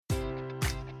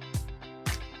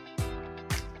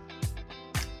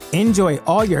Enjoy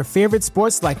all your favorite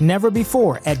sports like never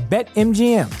before at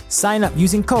BetMGM. Sign up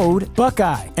using code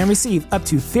Buckeye and receive up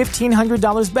to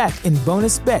 $1,500 back in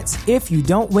bonus bets if you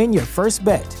don't win your first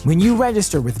bet. When you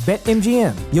register with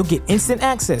BetMGM, you'll get instant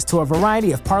access to a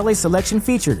variety of parlay selection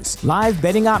features, live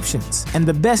betting options, and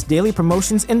the best daily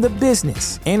promotions in the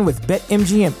business. And with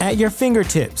BetMGM at your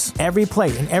fingertips, every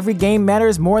play and every game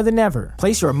matters more than ever.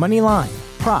 Place your money line,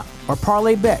 prop, or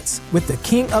parlay bets with the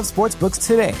king of sportsbooks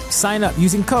today. Sign up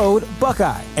using code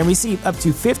Buckeye and receive up to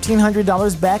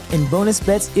 $1,500 back in bonus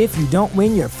bets if you don't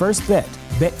win your first bet.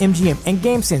 BetMGM and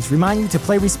GameSense remind you to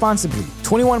play responsibly.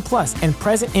 21 plus and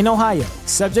present in Ohio,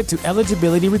 subject to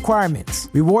eligibility requirements.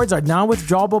 Rewards are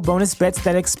non-withdrawable bonus bets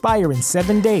that expire in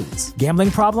 7 days. Gambling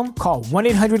problem? Call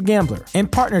 1-800-GAMBLER. In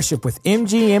partnership with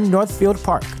MGM Northfield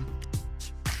Park.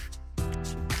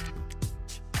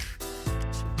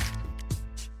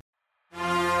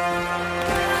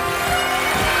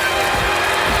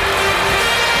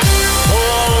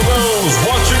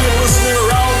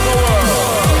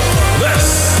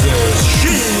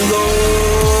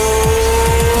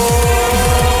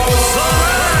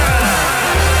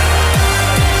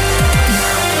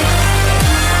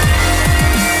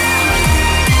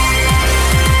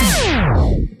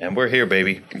 We're here,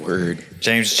 baby. Word.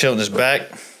 James Chilton is back.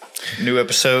 New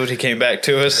episode. He came back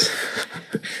to us.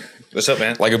 What's up,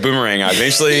 man? Like a boomerang, I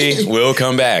eventually will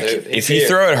come back. Dude, if you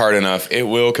throw it hard enough, it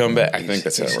will come back. I think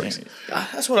that's how it works.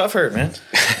 That's what I've heard, man.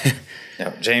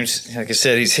 Yeah, James, like I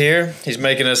said, he's here. He's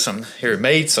making us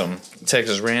made some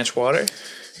Texas ranch water.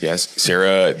 Yes,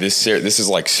 Sarah. This is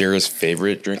like Sarah's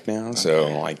favorite drink now.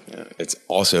 So like, it's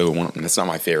also one. That's not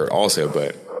my favorite, also,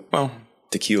 but well,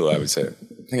 tequila. I would say.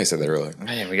 I think I said that earlier.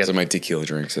 Man, we got my tequila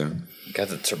drink. So got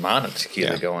the Termana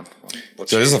tequila going.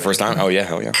 So this is the first time. Oh yeah,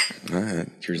 hell yeah. All right,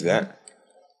 here's that.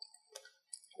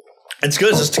 It's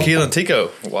good. It's just tequila and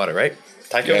Tico water, right?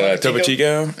 Topo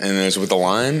Chico, and then it's with the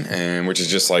lime, and which is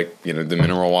just like the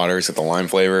mineral water. It's got the lime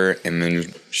flavor, and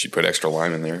then she put extra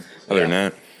lime in there. Other than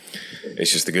that,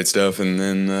 it's just the good stuff, and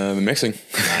then the mixer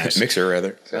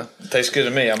rather. So it tastes good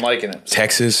to me. I'm liking it.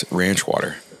 Texas ranch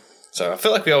water. So I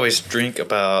feel like we always drink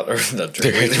about, or not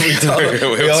drink. We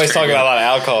always talk about a lot of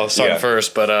alcohol starting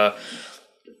first, but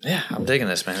yeah, I'm digging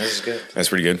this, man. This is good. That's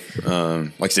pretty good.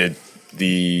 Like I said,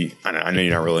 I know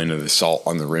you're not really into the salt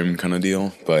on the rim kind of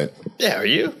deal, but yeah, are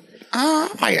you?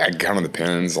 I kind of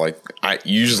depends. Like I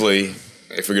usually,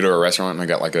 if we go to a restaurant and I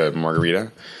got like a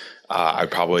margarita, I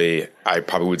probably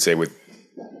would say we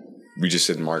just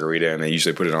said margarita, and they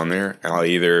usually put it on there, and I'll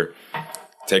either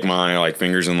take my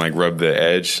fingers and rub the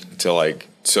edge to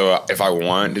so if I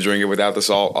want to drink it without the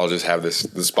salt, I'll just have the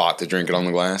spot to drink it on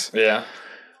the glass. Yeah.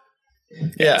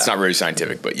 It's not very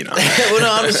scientific, but well,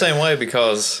 no, I'm the same way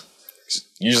because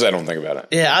usually I don't think about it.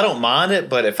 Yeah, I don't mind it,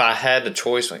 but if I had the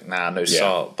choice, no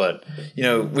salt. But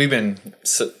we've been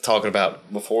talking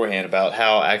about beforehand about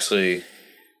how actually.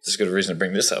 This is a good reason to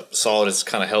bring this up. Salt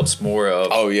kind of helps more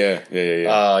of your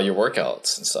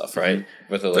workouts and stuff, right?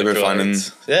 With the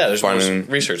electrolytes. There's more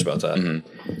research about that. Mm-hmm.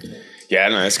 Yeah,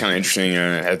 no, that's kind of interesting.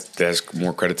 That's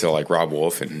more credit to Rob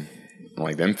Wolf and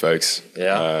them folks.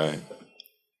 Yeah.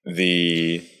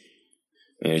 You're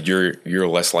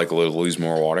less likely to lose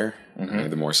more water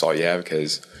the more salt you have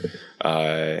because.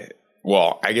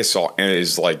 Well, I guess salt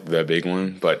is the big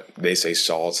one, but they say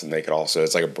salts, and they could also,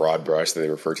 it's a broad brush that they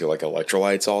refer to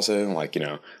electrolytes also.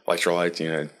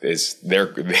 Electrolytes, is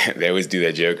they always do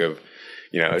that joke of,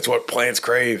 it's what plants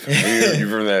crave. You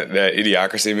remember that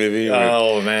Idiocracy movie?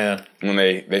 Oh, man. When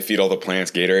they feed all the plants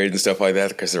Gatorade and stuff like that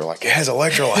because they're it has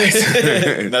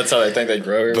electrolytes. That's how they think they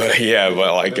grow. But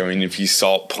if you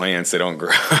salt plants, they don't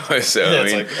grow.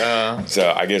 So,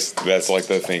 so I guess that's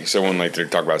the thing. So when they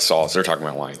talk about salts, they're talking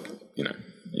about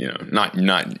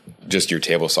not just your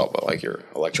table salt, but your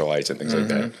electrolytes and things like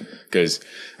that. Because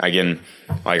again,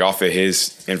 off of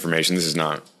his information, this is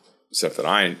not stuff that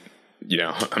I'm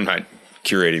not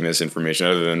curating this information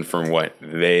other than from what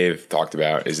they've talked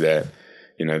about is that,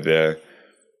 some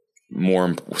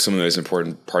of those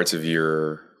important parts of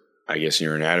your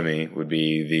anatomy would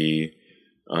be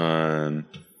the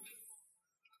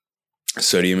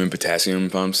sodium and potassium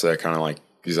pumps that kind of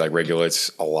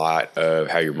regulates a lot of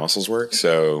how your muscles work.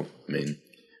 So,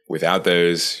 without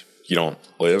those, you don't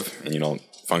live and you don't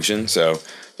function. So,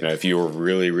 if you were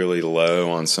really, really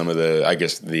low on some of the idea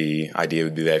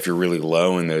would be that if you're really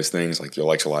low in those things, like your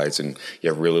electrolytes, and you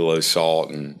have really low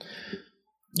salt, and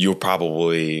you'll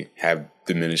probably have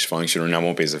diminished function or not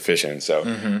won't be as efficient. So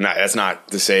that's not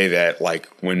to say that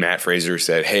when Matt Fraser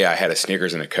said, "Hey, I had a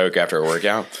Snickers and a Coke after a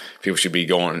workout," people should be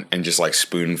going and just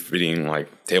spoon feeding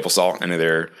table salt into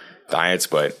their diets.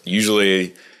 But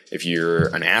usually if you're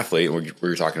an athlete, we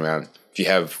were talking about, if you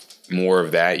have more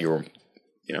of that, your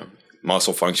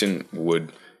muscle function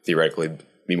would theoretically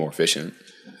be more efficient.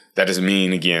 That doesn't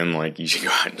mean, again, like you should go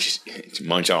out and just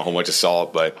munch on a whole bunch of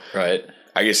salt, but right.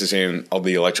 I guess the same of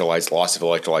the electrolytes, loss of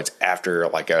electrolytes after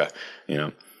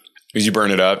because you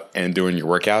burn it up and doing your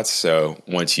workouts. So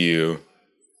once you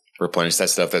replenish that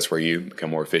stuff, that's where you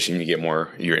become more efficient. You get more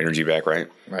your energy back, right?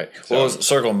 Right. So, well,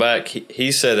 circling back,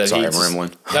 he said that I'm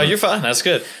rambling. No, you're fine. That's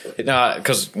good. No,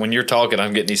 because when you're talking,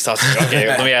 I'm getting these thoughts. Okay,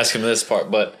 let me ask him this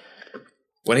part. But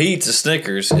when he eats the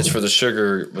Snickers, it's for the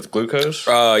sugar with glucose?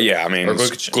 Yeah, I mean, or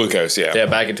glucose, yeah. Yeah,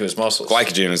 back into his muscles.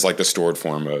 Glycogen is like the stored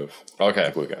form of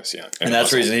glucose, yeah. And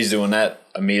that's the reason he's doing that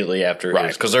immediately after.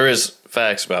 Right. Because there is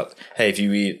facts about, hey, if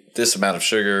you eat this amount of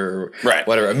sugar or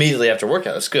whatever immediately after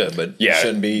workout, it's good. But you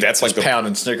shouldn't be that's like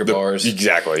pounding Snicker bars.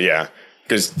 Exactly, yeah.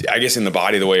 Because I guess in the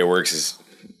body, the way it works is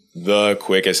the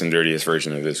quickest and dirtiest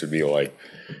version of this would be like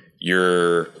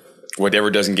whatever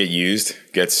doesn't get used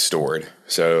gets stored.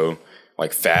 So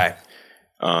like fat,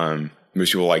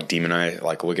 most people like demonize,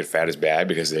 like look at fat as bad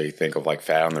because they think of like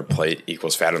fat on their plate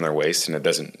equals fat on their waist, and it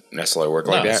doesn't necessarily work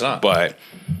like that. It's not. But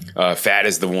fat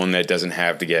is the one that doesn't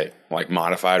have to get like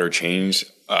modified or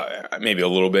changed, maybe a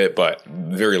little bit, but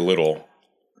very little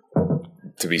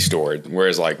to be stored.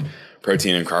 Whereas like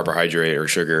protein and carbohydrate or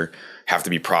sugar have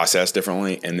to be processed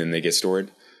differently, and then they get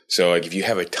stored. So like if you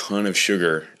have a ton of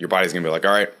sugar, your body's gonna be like,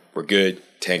 all right, we're good,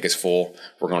 tank is full,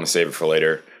 we're gonna save it for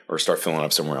later, or start filling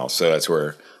up somewhere else. So that's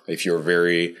where if you're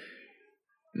very,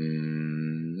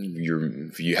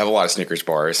 if you have a lot of Snickers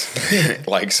bars,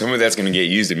 like some of that's going to get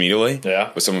used immediately,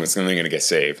 but some of it's only going to get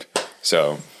saved.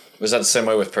 So was that the same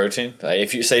way with protein? Like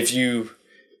if you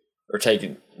are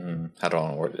taking, how do I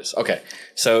want to word this? Okay,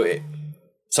 so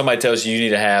somebody tells you need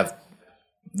to have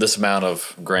this amount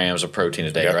of grams of protein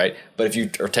a day, right? But if you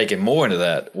are taking more into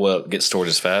that, will it get stored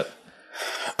as fat?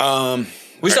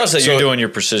 We still say you're doing your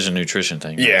precision nutrition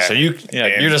thing. Right? Yeah. So you're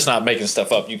just not making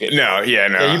stuff up. You get no.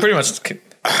 Yeah, you pretty much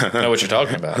know what you're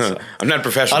talking about. So. I'm not a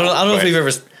professional. I don't know if we've ever,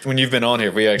 when you've been on here,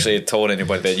 if we actually told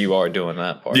anybody that you are doing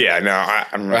that part. Yeah, no.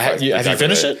 Have you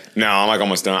finished it? No, I'm like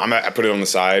almost done. I put it on the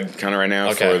side kind of right now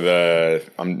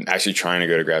I'm actually trying to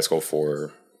go to grad school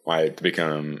to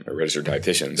become a registered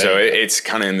dietitian. So it's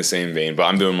kind of in the same vein, but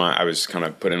I was kind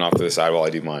of putting it off to the side while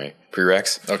I do my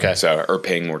prereqs. Okay. So, or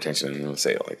paying more attention, let's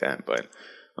say it like that. But,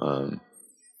 I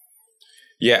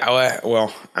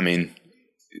mean,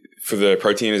 for the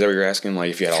protein, is that what you're asking?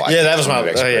 Like, if you had a lot, that was my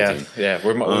protein. Yeah.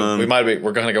 We're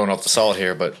kind of going off the salt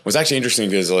here, but it was actually interesting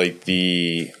because like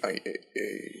you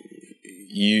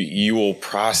will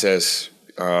process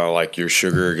like your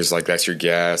sugar because like that's your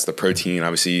gas. The protein,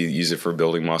 obviously, you use it for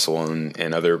building muscle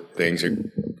and other things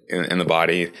in the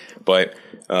body, but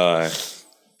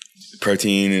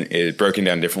protein is broken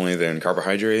down differently than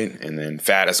carbohydrate, and then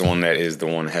fat is the one that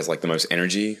has like the most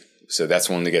energy. So that's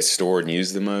one that gets stored and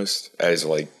used the most. As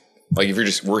like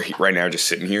if we're right now just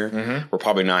sitting here, we're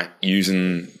probably not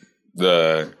using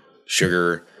the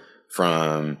sugar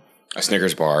from a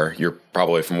Snickers bar. You're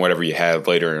probably from whatever you have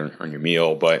later on your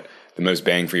meal, but the most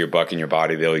bang for your buck in your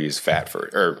body, they'll use fat for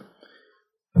it, or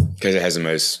because it's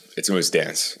the most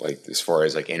dense. Like as far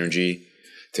as like energy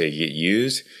to get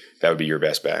used, that would be your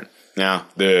best bet. Now,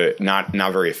 the not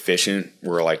very efficient,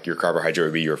 where like your carbohydrate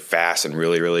would be your fast and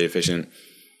really, really efficient.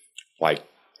 Like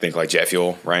think like jet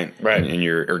fuel, right? Right.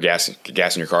 Or gas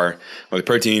in your car. Well, the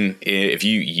protein, if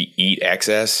you eat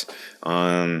excess,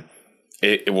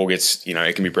 it will get,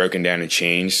 it can be broken down and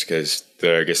changed because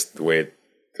the way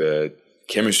the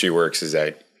chemistry works is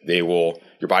that your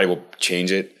body will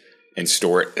change it and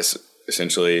store it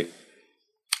essentially.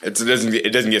 It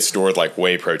doesn't get stored like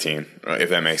whey protein,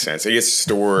 if that makes sense. It gets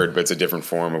stored, but it's a different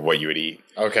form of what you would eat.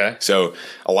 Okay. So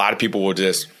a lot of people will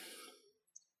just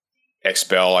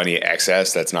expel any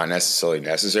excess that's not necessarily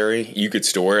necessary. You could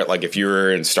store it, like if you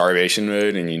were in starvation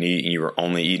mode and you were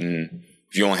only eating,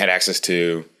 if you only had access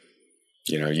to,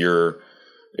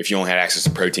 if you only had access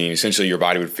to protein, essentially your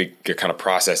body would kind of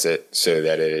process it so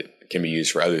that it can be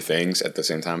used for other things at the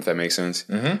same time, if that makes sense.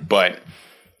 Mm-hmm. But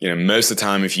most of the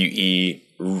time, if you eat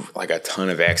like a ton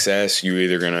of excess, you're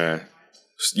either gonna,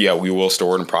 we will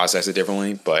store it and process it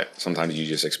differently, but sometimes you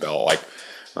just expel. Like,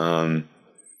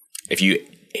 if you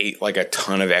ate like a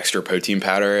ton of extra protein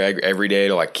powder every day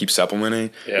to like keep supplementing,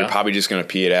 you're probably just gonna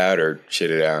pee it out or shit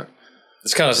it out.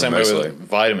 It's kind of the same way with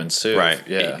vitamins too. Right.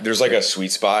 Yeah. There's like a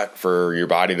sweet spot for your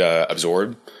body to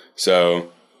absorb.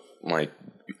 So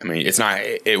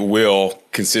it will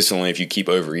consistently, if you keep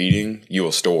overeating, you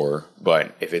will store.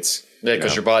 But if it's Yeah,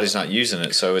 because your body's not using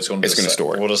it, so it's going to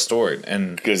store it. Well, to store it,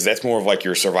 and because that's more of like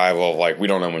your survival of like we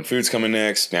don't know when food's coming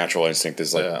next. Natural instinct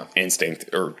is like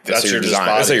instinct, or that's your design.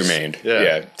 That's how you're made.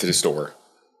 Yeah, to store.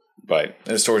 But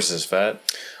it stores as fat.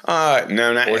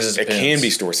 No, not it can be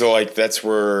stored. So like that's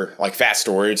where like fat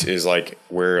storage is like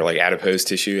where like adipose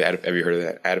tissue. Have you heard of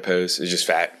that? Adipose is just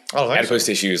fat. Oh, adipose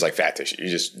tissue is like fat tissue.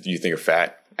 You think of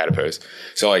fat adipose.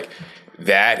 So like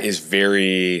that is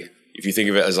very. If you think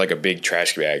of it as like a big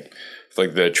trash bag,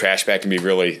 like the trash bag can be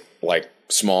really like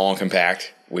small and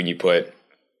compact when you put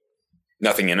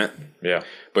nothing in it. Yeah.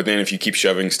 But then if you keep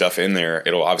shoving stuff in there,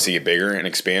 it'll obviously get bigger and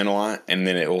expand a lot, and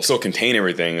then it will still contain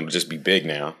everything. It'll just be big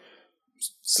now.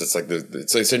 So it's like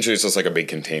it's essentially it's just like a big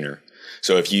container.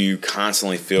 So if you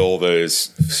constantly fill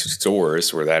those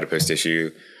stores where the adipose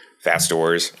tissue, fat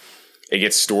stores, it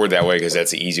gets stored that way because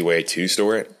that's the easy way to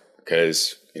store it.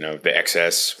 Because the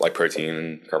excess like protein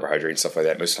and carbohydrate and stuff like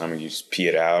that, most of the time you just pee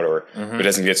it out, or if it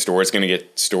doesn't get stored, it's going to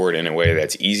get stored in a way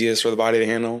that's easiest for the body to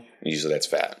handle. Usually that's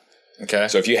fat. Okay.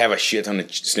 So if you have a shit ton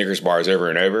of Snickers bars over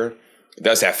and over, it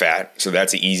does have fat, so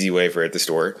that's an easy way for it to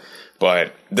store. But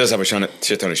it does have a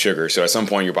shit ton of sugar. So at some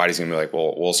point your body's going to be like,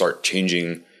 well, we'll start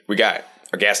changing. We got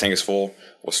our gas tank is full,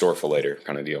 we'll store it for later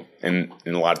kind of deal. And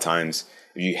a lot of times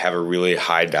if you have a really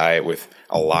high diet with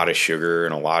a lot of sugar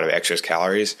and a lot of excess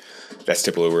calories, that's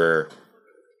typically where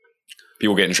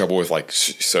people get in trouble with like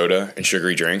soda and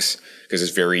sugary drinks, because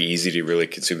it's very easy to really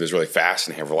consume those really fast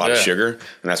and have a lot of sugar.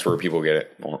 And that's where people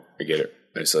get it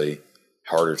mostly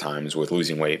harder times with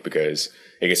losing weight, because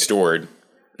it gets stored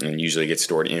and usually gets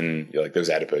stored in like those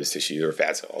adipose tissue or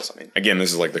fat cells. I mean, again,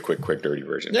 this is like the quick, dirty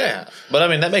version. Yeah. But I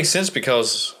mean, that makes sense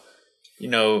because,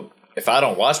 if I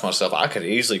don't watch myself, I could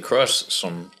easily crush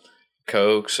some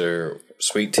Cokes or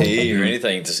sweet tea or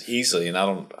anything just easily, and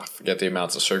I forget the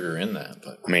amounts of sugar in that.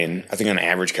 But I mean, I think an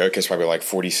average Coke is probably like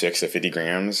 46 to 50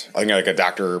 grams. I think like a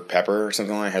Dr. Pepper or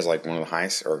something like that has like one of the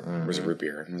highest, or was it root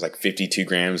beer? It was like 52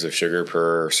 grams of sugar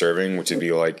per serving, which would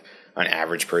be like an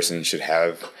average person should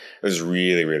have. It was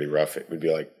really, really rough. It would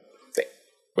be like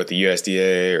what the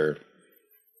USDA or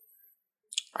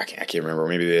I can't remember.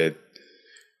 Maybe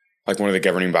like one of the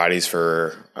governing bodies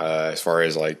for as far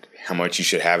as like how much you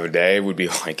should have a day would be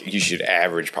like you should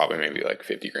average probably maybe like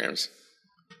 50 grams.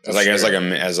 This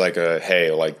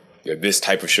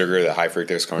type of sugar, the high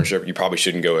fructose corn syrup, you probably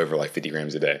shouldn't go over like 50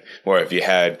 grams a day. Or if you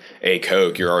had a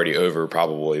Coke, you're already over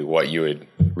probably what you would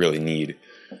really need.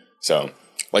 So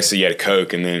you had a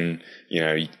Coke, and then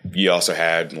you also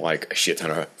had like a shit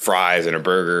ton of fries and a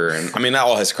burger, and I mean that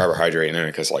all has carbohydrate in it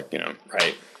because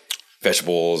right,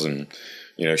 vegetables and.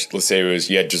 Let's say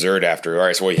you had dessert after. All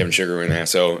right, so you having sugar in that.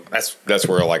 So that's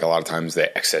where like a lot of times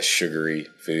the excess sugary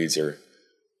foods are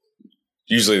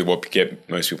usually what get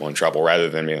most people in trouble, rather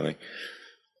than being like,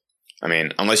 I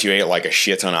mean, unless you ate like a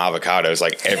shit ton of avocados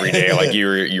like every day, like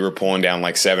you were pulling down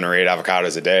like 7 or 8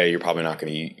 avocados a day, you're probably not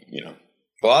going to eat.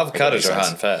 Well, avocados are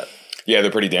high in fat. Yeah, they're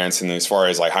pretty dense, and as far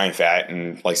as like high in fat,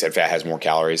 and like I said, fat has more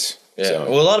calories. Yeah. So.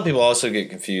 Well, a lot of people also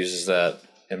get confused. Is that,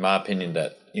 in my opinion,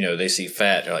 that they see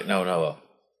fat, they're like, no.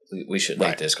 We shouldn't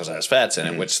eat this because it has fats in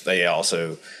it, which they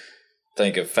also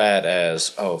think of fat as,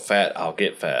 fat, I'll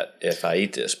get fat if I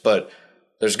eat this. But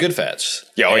there's good fats.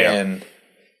 Yeah, and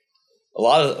a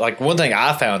lot of, like, one thing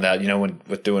I found out,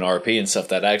 with doing RP and stuff,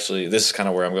 that actually, this is kind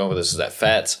of where I'm going with this, is that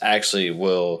fats actually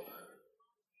will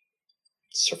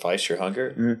suffice your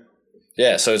hunger. Mm-hmm.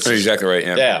 Yeah, so it's... That's exactly right,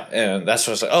 yeah. Yeah, and that's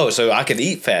what I was like, so I could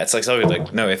eat fats. Like, somebody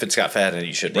like, no, if it's got fat in it,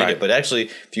 you shouldn't eat it. But actually,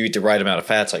 if you eat the right amount of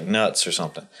fats, like nuts or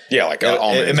something. Yeah, like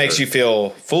almonds. It makes you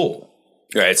feel full.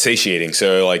 Yeah, it's satiating.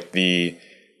 So, like, you're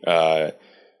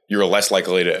less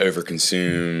likely to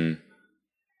overconsume...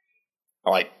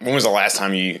 Like, when was the last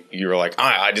time you were like,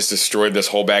 I just destroyed this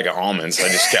whole bag of almonds. I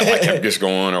just kept just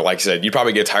going. Or like you said, you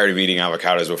probably get tired of eating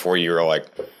avocados before you were like...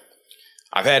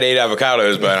 I've had 8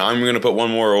 avocados, but I'm going to put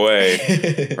one more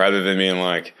away, rather than being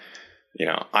like,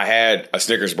 I had a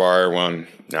Snickers bar one.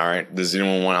 All right, does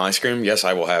anyone want ice cream? Yes,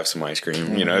 I will have some ice cream.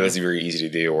 Mm-hmm. That's very easy to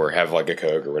do, or have like a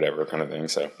Coke or whatever kind of thing.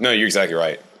 So, no, you're exactly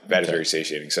right. That is very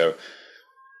satiating. So,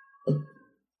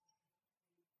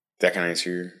 that kind of answer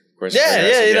your question?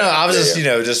 Yeah. I was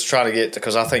just trying to get,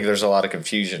 because I think there's a lot of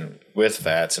confusion with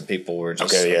fats, and people were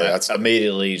just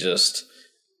immediately just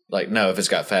like, no, if it's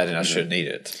got fat in it, I shouldn't eat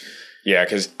it. Yeah,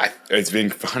 because it's been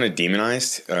kind of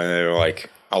demonized. Like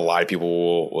a lot of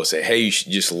people will say, "Hey, you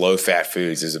should just low-fat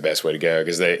foods is the best way to go,"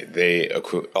 because they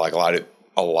like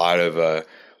a lot of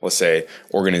let's say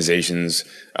organizations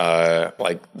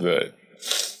like the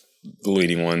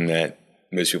leading one that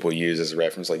most people use as a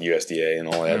reference, like USDA and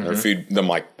all that. Mm-hmm. Their food,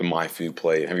 the My Food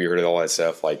Plate. Have you heard of all that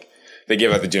stuff? Like they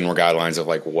give out the general guidelines of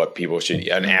like what people should,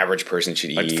 an average person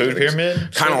should like eat. Food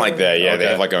pyramid? Kind of like that, yeah. Okay. They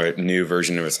have like a new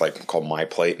version of it's like called My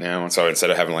Plate now. And so instead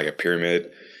of having like a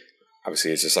pyramid,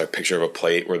 obviously it's just like a picture of a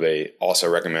plate where they also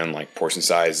recommend like portion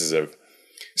sizes of,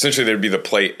 essentially there'd be the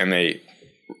plate and they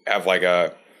have like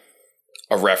a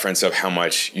reference of how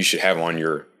much you should have on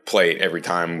your plate every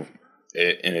time,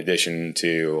 in addition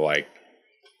to like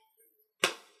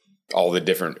all the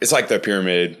different, it's like the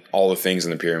pyramid, all the things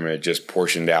in the pyramid just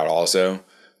portioned out also.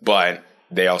 But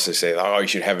they also say, oh, you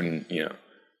should have,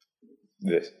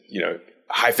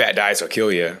 high fat diets will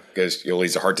kill you because you'll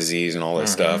lead to heart disease and all that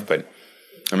stuff. But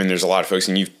I mean, there's a lot of folks,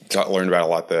 and you've learned about a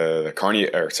lot the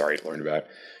learned about,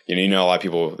 you know, a lot of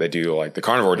people that do like the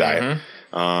carnivore diet.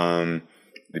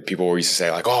 The people used to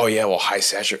say like, oh yeah, well, high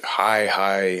saturated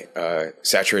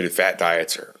fat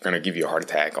diets are going to give you a heart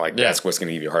attack. Like that's what's going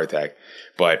to give you a heart attack.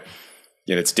 But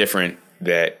it's different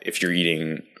that if you're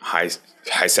eating high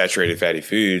saturated fatty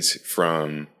foods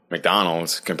from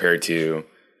McDonald's compared to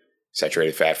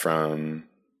saturated fat from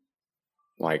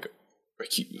like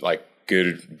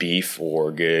good beef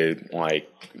or good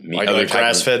like meat, like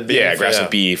grass fed beef, grass fed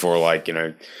beef or like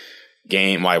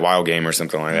game, like wild game or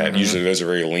something like that. Usually those are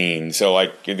very lean. So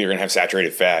like you're going to have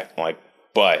saturated fat, but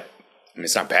I mean,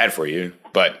 it's not bad for you.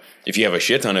 But if you have a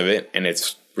shit ton of it and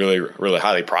it's really, really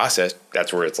highly processed,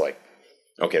 that's where it's like,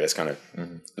 okay, that's kind of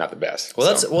not the best. Well,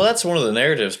 that's one of the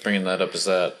narratives bringing that up is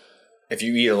that if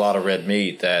you eat a lot of red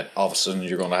meat, that all of a sudden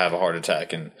you're going to have a heart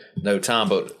attack in no time.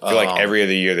 But I feel like every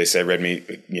other year they say red meat's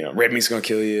going to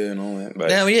kill you and all that.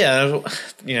 But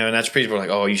and that's people are like,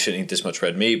 oh, you shouldn't eat this much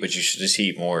red meat, but you should just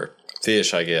eat more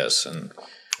fish, I guess,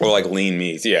 or like lean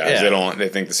meats. Yeah. They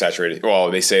think the saturated.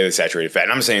 Well, they say the saturated fat,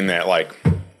 and I'm saying that like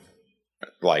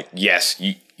yes,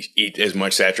 you eat as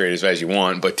much saturated fat as you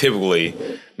want, but typically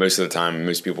most of the time,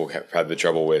 most people have the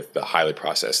trouble with the highly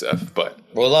processed stuff. But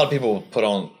a lot of people put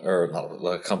on, or a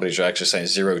lot of companies are actually saying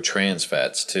zero trans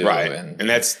fats too, right? And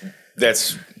that's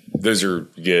those are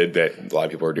good that a lot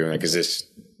of people are doing that because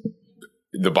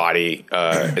the body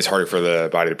it's harder for the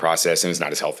body to process and it's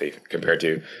not as healthy compared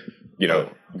to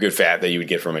good fat that you would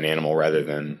get from an animal rather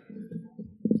than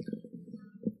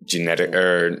genetic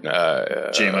or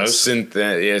GMOs.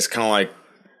 It's kind of like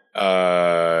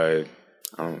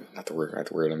not the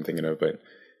word I'm thinking of, but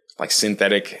like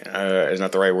synthetic is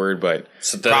not the right word, but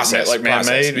processed, like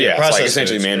man-made. Yeah, it's like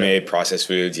essentially man-made processed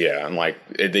foods. Yeah, and like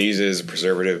they use it as a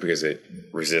preservative because it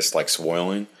resists like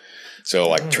spoiling. So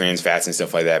like trans fats and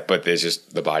stuff like that, but there's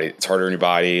just the body. It's harder in your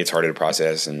body. It's harder to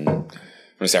process, and when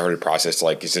I say harder to process,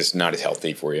 like it's just not as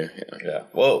healthy for you. Yeah.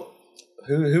 Well,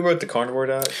 who wrote the carnivore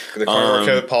diet? The carnivore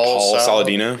code, Paul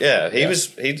Saladino. Yeah, he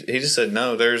just said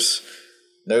no. There's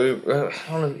no.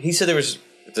 I don't know. He said there was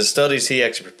the studies he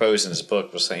actually proposed in his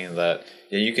book was saying that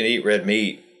you can eat red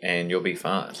meat and you'll be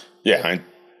fine. Yeah.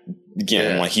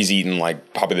 Like he's eating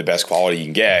like probably the best quality you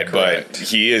can get, correct. But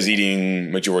he is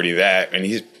eating majority of that, and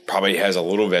he's probably has a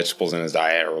little vegetables in his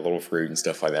diet or a little fruit and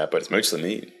stuff like that, but it's mostly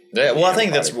meat. Yeah, well, I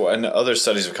think that's what, and other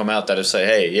studies have come out that have say,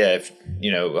 hey, if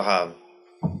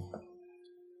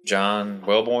John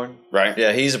Wellborn, right?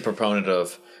 Yeah, he's a proponent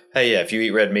of, hey, if you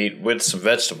eat red meat with some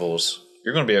vegetables,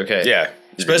 you're going to be okay. Yeah,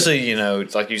 especially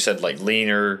like you said, like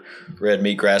leaner red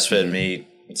meat, grass fed meat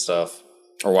and stuff,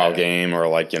 or wild game, or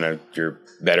like your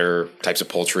better types of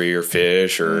poultry or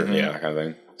fish or kind of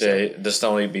thing. So. Yeah, just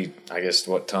don't be, I guess,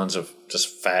 tons of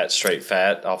just fat, straight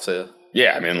fat off the.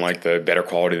 Yeah, I mean, like the better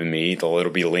quality of the meat, it'll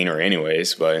be leaner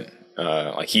anyways. But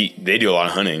they do a lot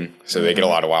of hunting, so they get a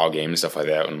lot of wild game and stuff like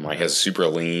that. And like has super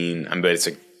lean, but it's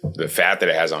the fat that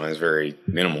it has on it is very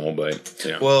minimal. But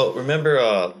well, remember,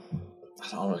 I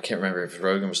can't remember if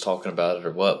Rogan was talking about it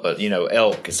or what. But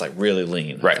elk is like really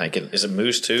lean. Right? I think is it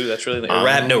moose too? That's really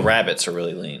lean. Rabbits are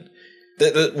really lean.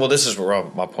 Well, this is where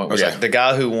my point was. Okay. Like the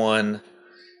guy who won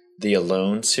the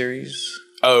Alone series.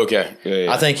 Oh, okay.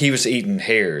 Yeah. I think he was eating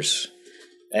hares,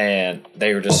 and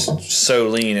they were just so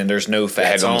lean, and there's no fat.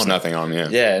 Had almost nothing on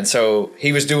them. Yeah, and so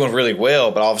he was doing really well,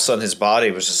 but all of a sudden his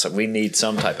body was just like, we need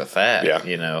some type of fat.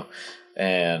 Yeah.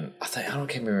 And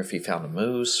can't remember if he found a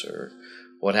moose or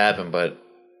what happened, but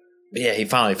yeah, he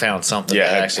finally found something. Yeah,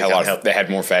 that actually helped. They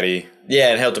had more fatty.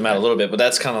 Yeah, it helped him out a little bit, but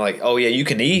that's kind of like, oh yeah, you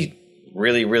can eat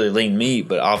really, really lean meat,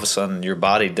 but all of a sudden your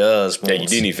body does. Yeah, you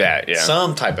do need fat. Yeah,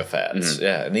 some type of fats. Mm-hmm.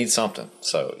 Yeah, it needs something.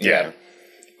 So yeah.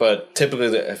 But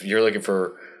typically, if you're looking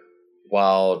for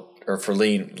wild or for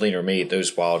leaner meat,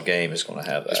 those wild game is going to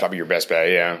have that. That's probably your best bet.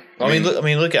 Yeah.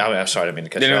 Look at. I'm sorry, I didn't mean to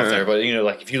cut you off there, but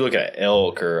like if you look at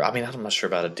elk or I'm not sure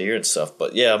about a deer and stuff,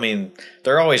 but yeah,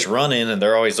 they're always running and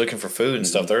they're always looking for food and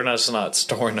stuff. They're not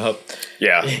storing up.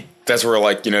 Yeah. that's where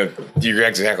like, you're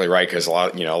exactly right. Cause a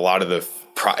lot of the,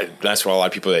 that's why a lot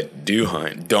of people that do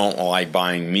hunt don't like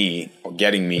buying meat or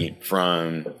getting meat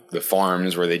from the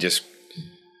farms where they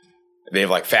have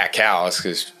like fat cows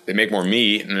because they make more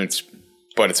meat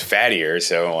but it's fattier.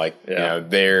 So like,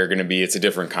 they're going to be, it's a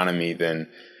different kind of meat than,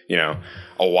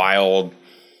 a wild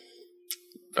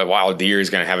deer is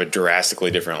going to have a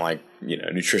drastically different, like,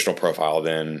 nutritional profile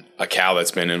than a cow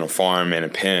that's been in a farm in a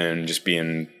pen, just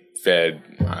being fed.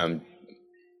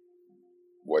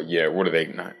 What are they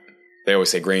not? They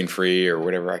always say grain free or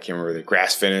whatever. I can't remember, the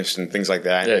grass finished and things like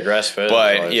that. Yeah, grass fed.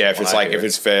 But if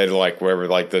it's fed like wherever,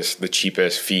 like the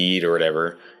cheapest feed or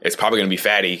whatever, it's probably going to be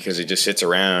fatty because it just sits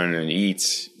around and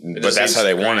eats. But that's how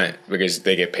they want it because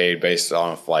they get paid based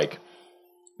off like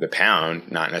the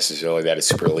pound, not necessarily that it's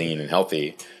super lean and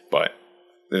healthy. But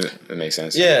that makes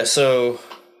sense. Yeah. So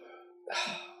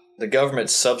the government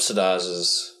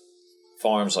subsidizes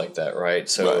farms like that, right?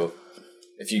 So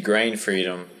if you grain feed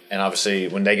them. And obviously,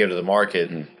 when they go to the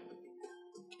market,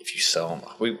 if you sell them,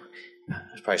 I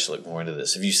probably should look more into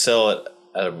this. If you sell it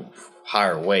at a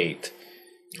higher weight,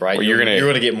 right, well, you're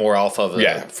going to get more off of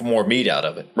it, for more meat out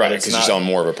of it, right? Because you're selling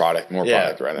more of a product,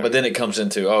 product, right? But then it comes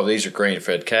into these are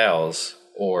grain-fed cows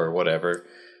or whatever.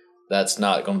 That's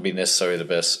not going to be necessarily the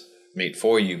best meat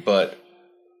for you. But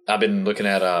I've been looking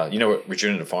at what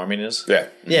regenerative farming is.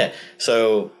 Yeah.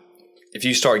 So if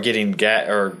you start getting get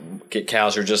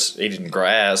cows who are just eating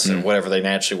grass and whatever they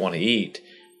naturally want to eat,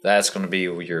 that's going to be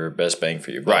your best bang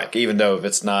for your buck. Right. Even though if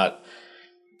it's not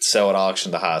sell at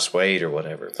auction the highest weight or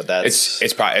whatever, but that's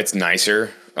it's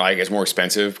nicer. Like it's more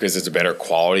expensive because it's a better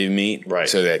quality of meat. Right.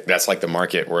 So that's like the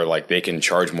market where like they can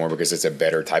charge more because it's a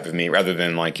better type of meat rather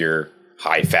than like your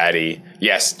high fatty.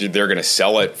 Yes, they're going to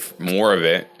sell it more of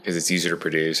it because it's easier to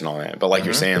produce and all that. But like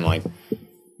you're saying, like,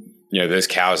 those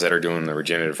cows that are doing the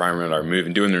regenerative farming are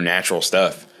doing their natural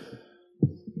stuff.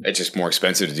 It's just more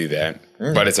expensive to do that,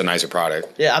 but it's a nicer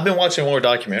product. Yeah, I've been watching more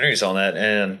documentaries on that,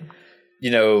 and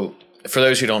for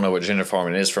those who don't know what regenerative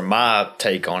farming is, from my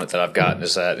take on it that I've gotten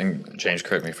is that, and James,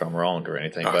 correct me if I'm wrong or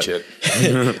anything,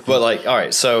 but like, all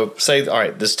right, so say, all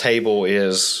right, this table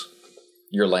is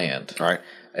your land, all right,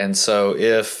 and so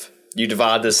if you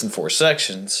divide this in 4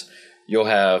 sections, you'll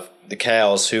have the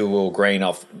cows who will graze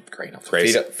off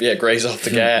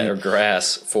the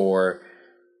grass for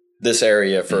this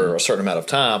area for a certain amount of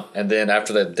time, and then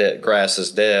after that grass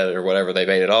is dead or whatever, they've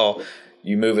ate it all,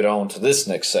 you move it on to this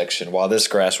next section while this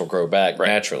grass will grow back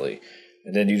naturally,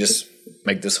 and then you just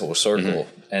make this whole circle,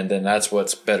 and then that's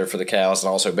what's better for the cows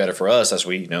and also better for us as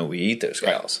we eat those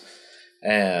cows,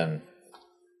 and.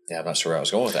 Yeah, I'm not sure where I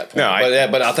was going with that point. No,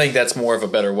 but I think that's more of a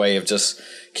better way of just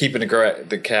keeping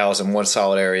the cows in one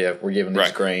solid area. We're giving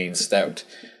these grains that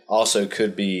also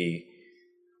could be.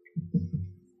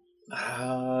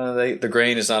 The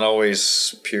grain is not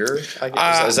always pure. I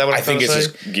guess. Is that what I think? It's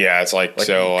just it's like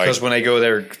so because when they go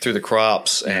there through the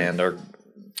crops and they're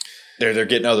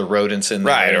getting other rodents in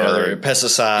there, or other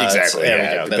pesticides. Exactly.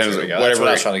 There we go. That's what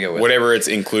I was trying to go with. Whatever it's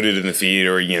included in the feed,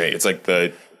 or it's like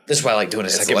the. This is why I like doing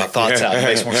this. I get my thoughts out. It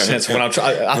makes more sense when I'm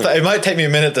trying. it might take me a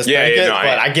minute to think it,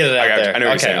 but I get it out there. I know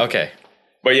what you're saying. Okay.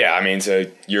 But yeah, I mean, so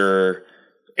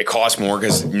it costs more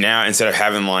because now instead of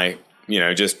having like,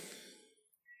 just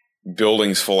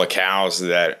buildings full of cows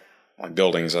that like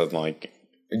buildings of like,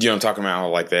 I'm talking about,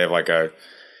 like they have like a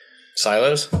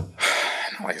silos, not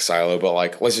like a silo, but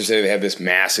like let's just say they have this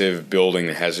massive building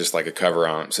that has just like a cover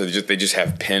on them. So they just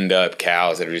have penned up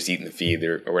cows that are just eating the feed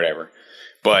or whatever.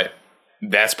 But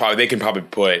they can probably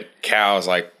put cows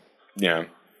like,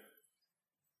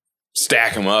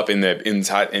 stack them up in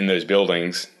those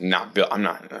buildings.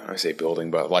 I say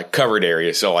building, but like covered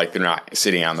areas. So like they're not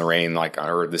sitting out in the rain, like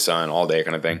or the sun all day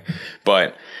kind of thing.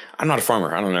 But I'm not a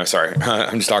farmer. I don't know. Sorry.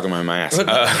 I'm just talking my ass.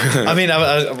 I mean,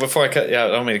 before I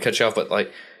don't mean to cut you off, but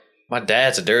like, my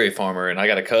dad's a dairy farmer, and I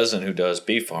got a cousin who does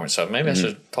beef farming, so maybe I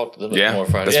should talk to them a little bit more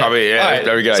Friday. That's probably right.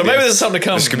 very good. So maybe this is something to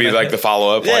come. This could be like the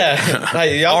follow-up. Yeah.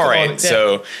 Like, all right.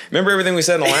 So remember everything we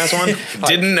said in the last one?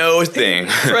 Didn't know a thing.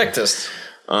 Correct us.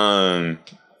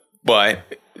 But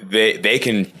they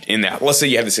can, in that, let's say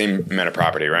you have the same amount of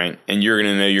property, right? And you're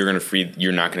going to know you're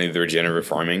not going to do the regenerative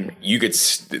farming.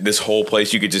 This whole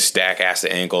place, you could just stack ass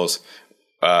to ankles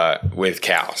with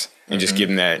cows and just give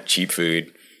them that cheap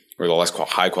food. Or the less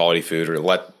high quality food,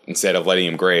 or instead of letting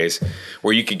them graze,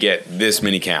 where you could get this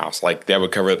many cows, like that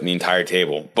would cover up the entire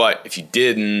table. But if you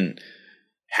didn't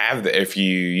have if you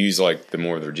use like the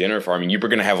more of the regenerative farming, you were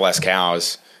going to have less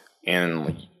cows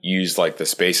and use like the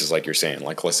spaces, like you're saying,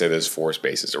 like let's say there's 4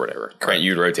 spaces or whatever, right?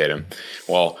 You'd rotate them.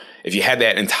 Well, if you had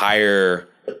that entire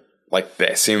like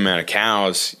the same amount of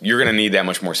cows, you're going to need that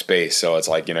much more space. So it's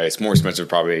like, it's more expensive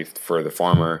probably for the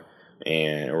farmer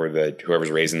or whoever's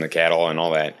raising the cattle and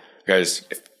all that, because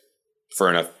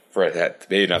for that to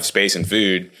be enough space and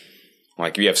food,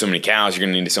 like if you have so many cows, you're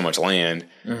going to need so much land.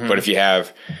 Mm-hmm. But if you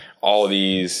have all of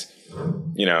these,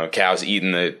 cows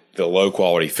eating the low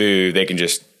quality food, they can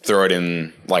just throw it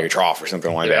in like a trough or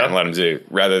something like that and let them do,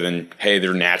 rather than, hey,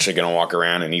 they're naturally going to walk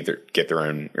around and eat their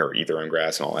own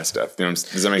grass and all that stuff.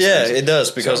 Does that make sense? Yeah, it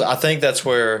does, because I think that's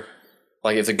where,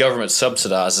 like, if the government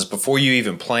subsidizes before you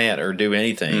even plant or do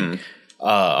anything,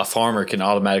 a farmer can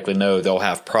automatically know they'll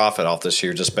have profit off this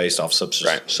year just based off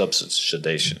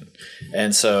subsidization.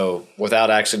 And so without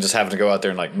actually just having to go out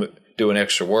there and like doing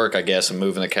extra work, I guess, and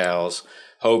moving the cows,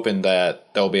 hoping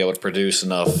that they'll be able to produce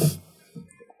enough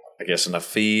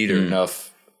feed or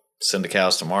enough to send the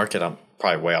cows to market. I'm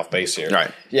probably way off base here.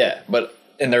 Right. Yeah.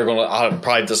 And they're going to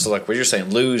probably just, like what you're saying,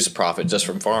 lose profit just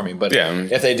from farming. But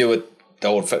if they do it the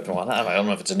old, I don't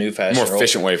know if it's a new fashion. More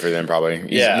efficient way for them, probably.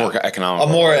 More economical.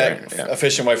 A more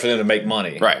efficient way for them to make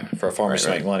money. Right. For farmers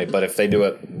to make money. But if they do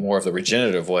it more of the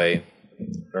regenerative way,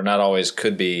 they're not always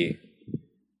could be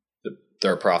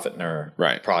their profit and their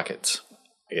pockets.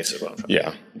 I guess is what I'm trying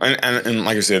to say. And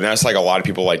like I said, that's like a lot of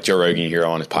people like Joe Rogan here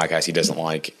on his podcast. He doesn't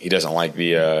like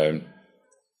the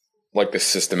like the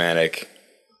systematic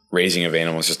raising of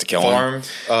animals just to kill them.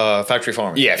 Factory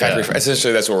farming. Yeah,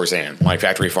 essentially that's what we're saying. Like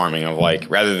factory farming of like,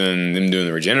 rather than them doing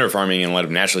the regenerative farming and let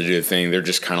them naturally do the thing, they're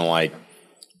just kind of like,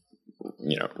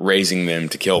 raising them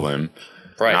to kill them.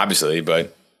 Right. And obviously,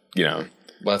 but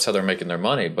well, that's how they're making their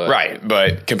money, but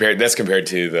but compared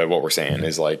to what we're saying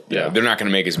is like, they're not going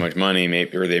to make as much money,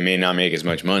 or they may not make as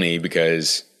much money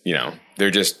because they don't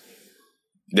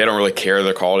really care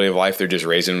the quality of life. They're just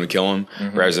raising them to kill them,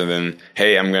 rather than,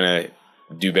 hey, I'm going to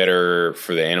do better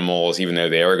for the animals, even though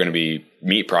they are going to be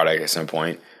meat product at some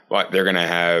point. But they're going to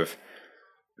have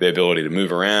the ability to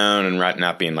move around and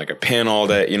not being like a pen all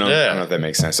day. I don't know if that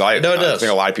makes sense. So I think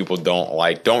a lot of people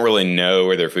don't really know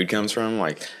where their food comes from.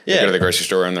 Like, they go to the grocery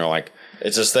store and they're like,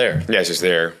 it's just there. Yeah, it's just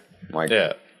there. Like,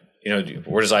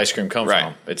 where does ice cream come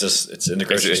from? It's in the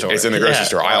grocery store. It's in the grocery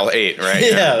store, aisle 8, right?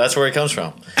 Yeah, that's where it comes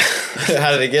from.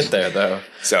 How did it get there, though?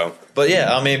 So, but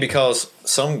because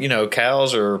some,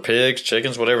 cows or pigs,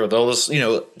 chickens, whatever, they'll just,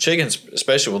 chickens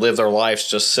especially will live their lives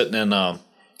just sitting in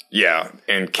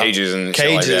and cages and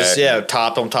cages, shit like that.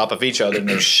 topped on top of each other, and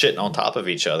they're shitting on top of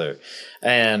each other.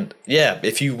 And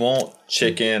if you want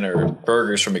chicken or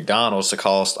burgers from McDonald's to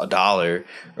cost $1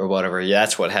 or whatever,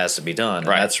 that's what has to be done.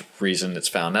 Right. And that's the reason it's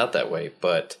found out that way.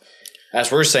 But as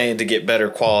we're saying, to get better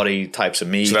quality types of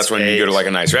meat. So that's when you go to like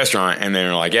a nice restaurant and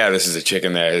they're like, this is a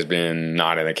chicken that has been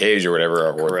not in a cage or whatever,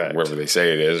 or wherever they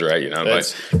say it is, right?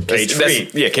 But cage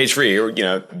free. Cage free.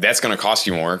 Or, that's going to cost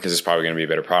you more because it's probably going to be a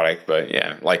better product. But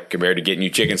like compared to getting you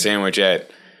chicken sandwich at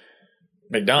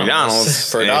McDonald's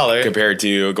for $1 compared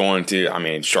to going to,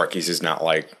 Sharky's is not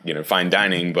like, fine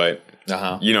dining, but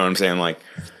you know what I'm saying? Like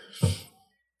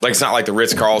it's not like the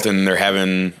Ritz-Carlton, they're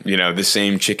having, the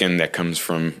same chicken that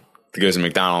goes to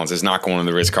McDonald's. It's not going to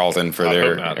the Ritz-Carlton for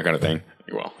their kind of thing.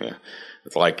 Well, yeah.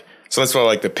 It's like, so that's why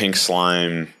like the pink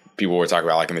slime people were talking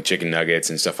about, like in the chicken nuggets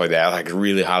and stuff like that, like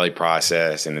really highly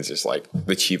processed, and it's just like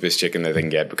the cheapest chicken that they can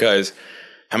get, because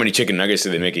how many chicken nuggets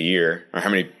do they make a year? Or how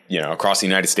many, across the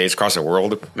United States, across the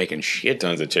world, making shit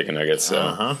tons of chicken nuggets. So.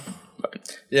 I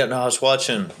was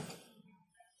watching,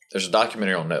 there's a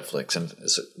documentary on Netflix, and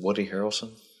is it Woody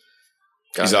Harrelson?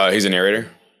 He's a narrator?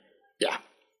 Yeah.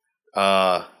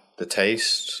 The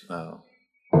Taste? No.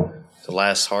 The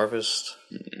Last Harvest?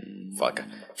 Fuck.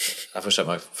 I wish I had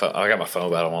my phone. I got my phone,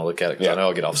 but I don't want to look at it because I know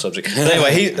I'll get off subject. But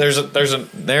anyway, there's a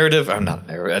narrative. I'm not a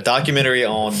narrative. A documentary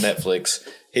on Netflix.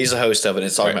 He's the host of it. And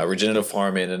it's talking about regenerative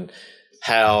farming and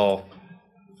how,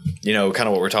 kind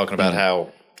of what we're talking about.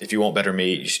 How if you want better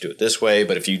meat, you should do it this way.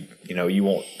 But if you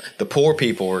want the poor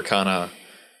people are kind of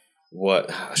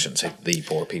I shouldn't say the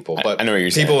poor people, but I know what you're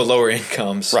saying. People with lower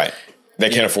incomes, right? They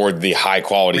can't afford the high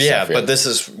quality stuff. Yeah, but this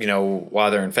is,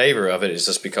 why they're in favor of it is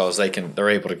just because they're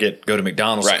able to go to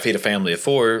McDonald's and feed a family of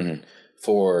 4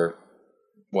 for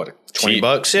what,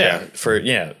 $20?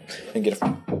 Yeah. And get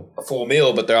a full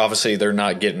meal, but they're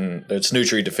not getting, it's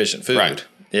nutrient deficient food. Right.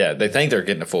 Yeah, they think they're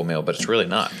getting a full meal, but it's really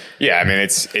not. Yeah,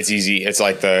 it's easy. It's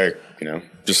like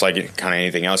just like kind of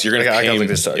anything else. You're going to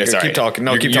pay. Keep talking.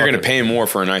 No, you're going to pay more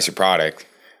for a nicer product.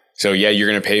 So you're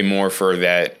going to pay more for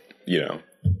that,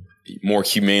 more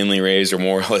humanely raised or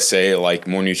more, let's say, like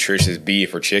more nutritious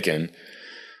beef or chicken,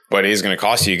 but it is going to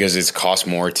cost you because it's cost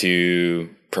more to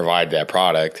provide that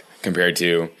product compared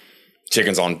to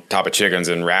chickens on top of chickens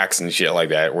and racks and shit like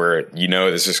that, where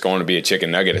there's just going to be a chicken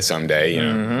nugget at some day.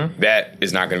 That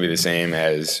is not going to be the same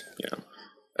as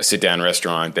a sit down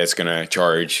restaurant that's going to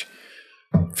charge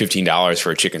 $15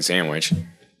 for a chicken sandwich.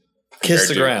 Kiss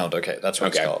the ground. Okay, that's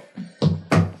what it's called.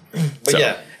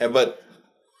 But but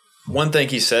one thing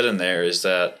he said in there is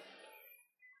that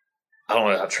I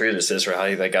don't know how true this is or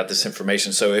how they got this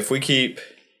information. So if we keep,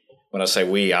 when I say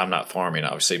we, I'm not farming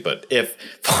obviously, but if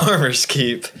farmers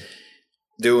keep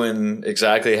doing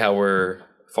exactly how we're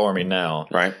farming now,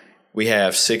 right, we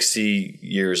have 60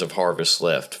 years of harvest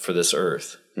left for this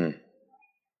earth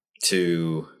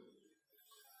to.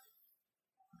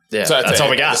 Yeah, so that's all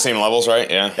we got. The same levels,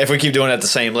 right? Yeah. If we keep doing it at the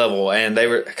same level, and they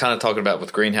were kind of talking about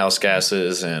with greenhouse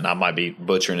gases, and I might be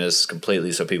butchering this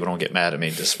completely, so people don't get mad at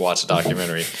me. Just watch the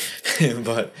documentary,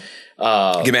 but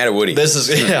get mad at Woody. This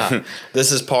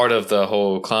is part of the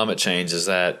whole climate change. Is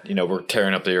that we're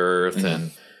tearing up the earth,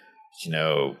 and I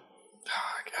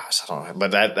don't know,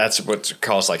 but that's what's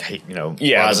caused the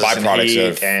byproducts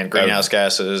of and greenhouse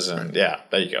gases, and there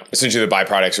you go. Essentially, the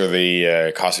byproducts are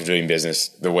the cost of doing business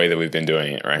the way that we've been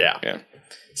doing it, right? Yeah.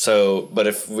 So, but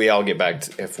if we all get back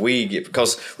to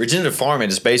because regenerative farming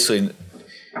is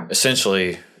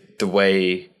essentially the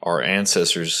way our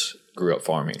ancestors grew up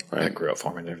farming. Right. They grew up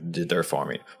farming, they did their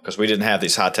farming because we didn't have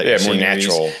these high tech. Yeah, more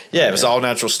natural. Yeah, it was all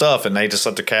natural stuff, and they just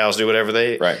let their cows do whatever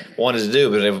they wanted to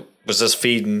do, but it was just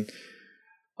feeding.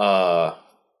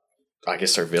 I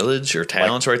guess their village or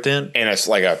towns right then. And it's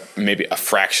maybe a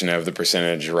fraction of the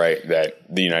percentage, right, that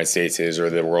the United States is or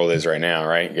the world is right now,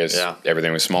 right? Because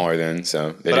everything was smaller then,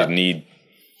 so they didn't need.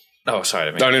 Oh,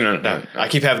 sorry. No. I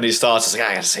keep having these thoughts. It's I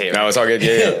got to say it. No, it's all good.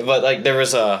 Yeah. But there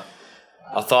was a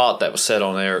thought that was said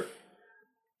on there.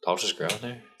 I'll just go out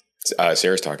there.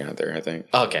 Sarah's talking out there, I think.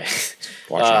 Okay.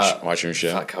 Watching her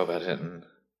shit. Fuck, I hope I didn't.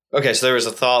 Okay, so there was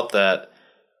a thought that.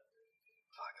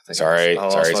 Sorry.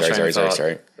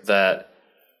 That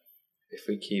if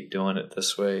we keep doing it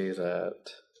this way, that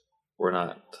we're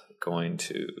not going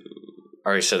to. I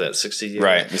already said that 60 years.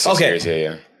 Right. The 60 years,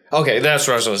 yeah. Okay, that's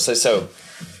what I was going to say. So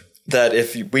that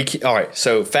if we keep, all right.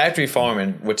 So factory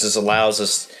farming, which allows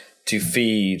us to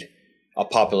feed a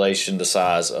population the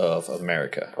size of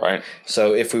America. Right.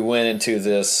 So if we went into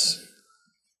this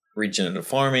regenerative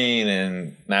farming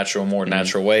and more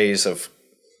natural ways of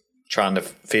trying to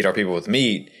feed our people with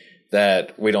meat,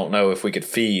 that we don't know if we could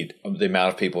feed the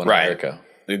amount of people in America.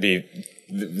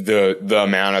 The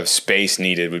amount of space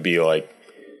needed would be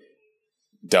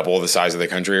double the size of the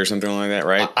country or something like that,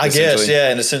 right? I guess, yeah.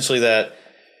 And essentially that,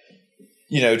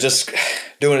 just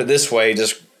doing it this way,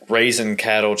 just raising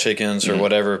cattle, chickens, or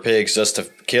whatever, pigs, just to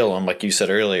kill them, like you said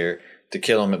earlier, to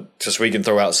kill them, just we can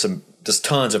throw out just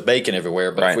tons of bacon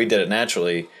everywhere. But if we did it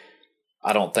naturally,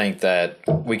 I don't think that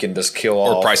we can just kill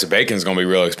all. Or the price of bacon is going to be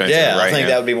real expensive. Yeah, right? I think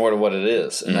that would be more to what it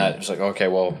is. And that it's okay,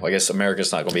 well, I guess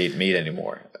America's not going to be eating meat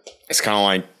anymore. It's kind of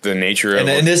like the nature of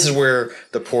and this is where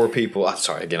the poor people. I'm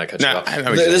sorry, again, I cut you off.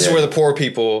 This is where the poor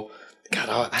people.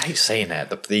 God, I hate saying that.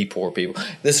 The poor people.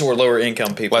 This is where lower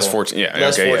income people, less fortunate,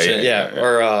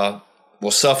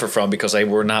 will suffer from because they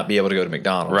will not be able to go to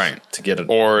McDonald's to get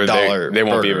 $1 they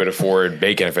won't be able to afford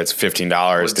bacon if it's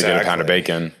 $15 to get a pound of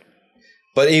bacon.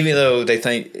 But even though they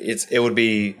think it would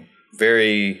be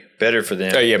very better for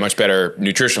them. Oh, yeah, much better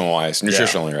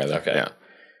nutritionally rather. Okay.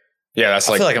 Yeah, that's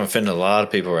I feel like I'm offending a lot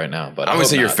of people right now. But I wouldn't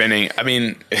say you're offending. I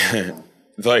mean,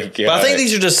 but I think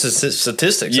these are just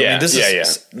statistics. Yeah, I mean, this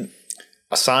is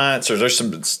a science, or there's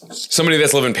somebody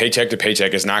that's living paycheck to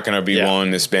paycheck is not going to be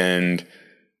willing to spend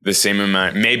the same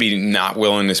amount, maybe not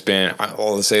willing to spend,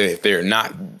 let's say if they're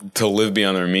not to live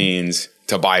beyond their means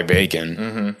to buy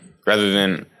bacon, rather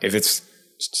than if it's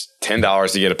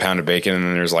 $10 to get a pound of bacon and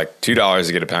then there's $2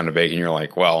 to get a pound of bacon, you're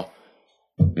like, well,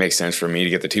 it makes sense for me to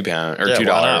get the $2 or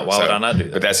 $2. Why would I not do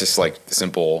that? But that's just the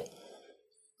simple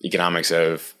economics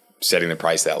of setting the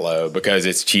price that low because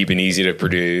it's cheap and easy to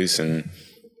produce. And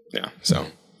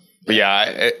but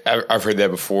I've heard that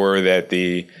before that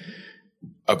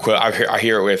I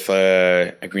hear it with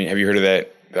green. Have you heard of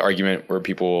the argument where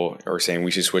people are saying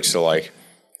we should switch to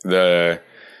the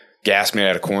gas made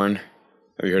out of corn?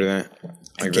 Have you heard of that?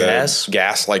 Gas,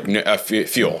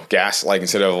 fuel, gas,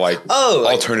 instead of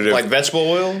alternative, vegetable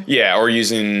oil. Yeah, or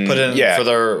using for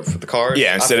the cars.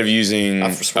 Yeah, instead of using.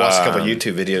 I've watched a couple of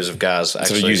YouTube videos of guys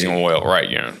instead of using oil, right?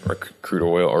 Or crude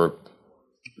oil,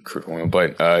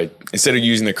 but instead of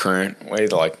using the current way,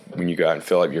 when you go out and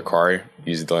fill up your car,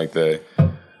 use the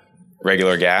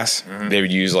regular gas. They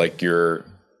would use your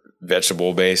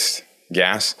vegetable based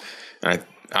gas, and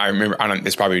I remember,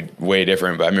 it's probably way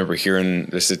different, but I remember hearing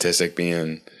the statistic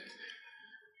being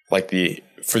the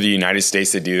for the United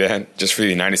States to do that, just for the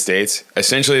United States,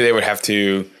 essentially they would have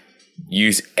to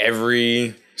use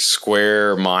every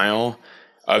square mile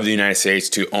of the United States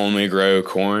to only grow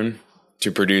corn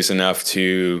to produce enough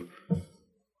to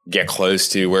get close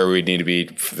to where we need to be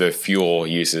for the fuel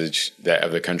usage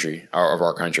of the country, of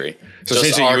our country. So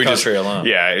just our country alone.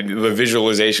 Yeah, the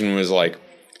visualization was like,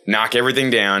 knock everything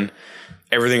down.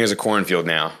 Everything is a cornfield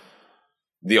now.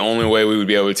 The only way we would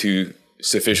be able to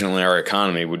sufficiently, our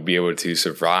economy would be able to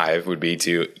survive would be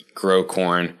to grow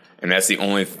corn. And that's the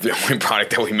only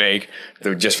product that we make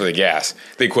just for the gas.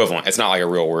 The equivalent. It's not like a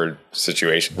real world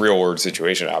situation,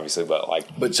 obviously,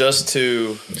 but just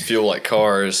to fuel like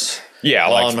cars. Yeah,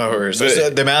 lawnmowers.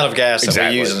 The amount of gas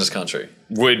that we use in this country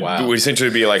would essentially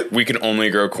be like, we can only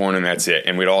grow corn and that's it.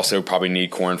 And we'd also probably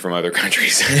need corn from other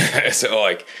countries.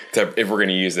 So if we're going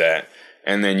to use that,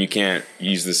 and then you can't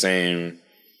use the same.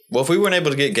 Well, if we weren't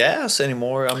able to get gas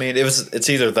anymore, I mean, it's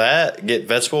either that, get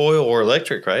vegetable oil, or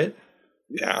electric, right?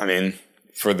 Yeah, I mean,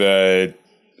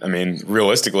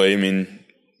 realistically,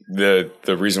 the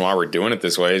reason why we're doing it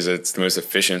this way is it's the most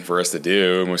efficient for us to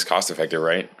do, most cost effective,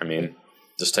 right? I mean,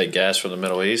 just take gas from the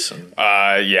Middle East and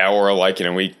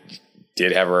or we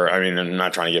did have I'm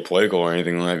not trying to get political or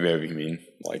anything like that.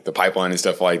 Like the pipeline and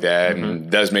stuff like that, and it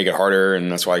does make it harder,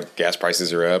 and that's why gas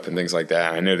prices are up and things like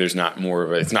that. I know there's not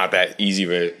it's not that easy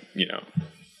of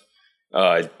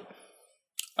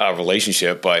a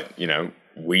relationship, but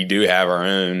we do have our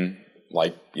own,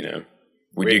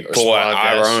 we do pull out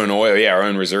our own oil, our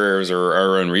own reserves or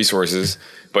our own resources.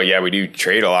 But we do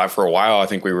trade a lot. For a while, I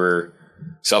think we were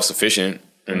self-sufficient,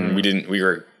 and we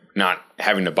were not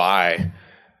having to buy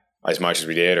as much as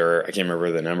we did, or I can't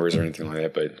remember the numbers or anything like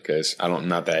that, but because I'm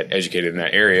not that educated in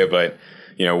that area, but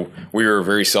we were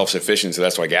very self-sufficient. So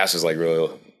that's why gas is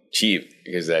really cheap,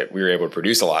 because that we were able to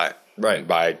produce a lot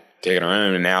by taking our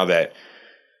own. And now that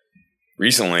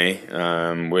recently,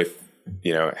 with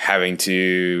having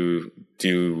to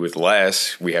do with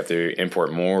less, we have to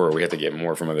import more, or we have to get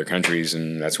more from other countries,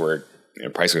 and that's where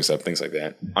price goes up, things like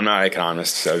that. I'm not an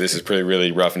economist, so this is pretty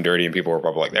really rough and dirty, and people are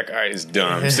probably like, that guy is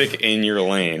dumb. Stick in your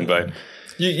lane. But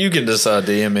you can just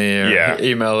DM me or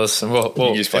email us, and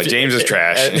we'll just play James is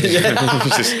trash.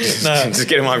 Just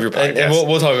get him off your podcast. And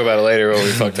we'll talk about it later what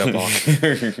we fucked up on.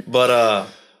 But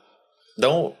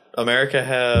don't America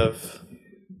have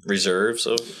reserves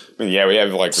of? We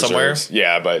have somewhere. Reserves.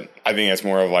 Yeah, but I think that's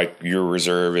more of your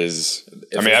reserve is.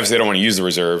 Obviously, they don't want to use the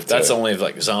reserve. That's only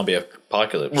zombie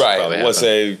apocalypse. Right. Let's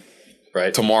say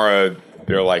tomorrow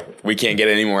they're like, we can't get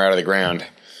any more out of the ground.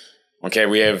 Okay,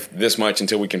 we have this much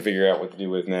until we can figure out what to do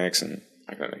with next, and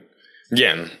that kind of thing.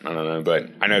 Again, I don't know, but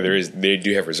I know they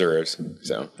do have reserves.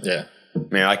 So yeah,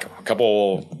 a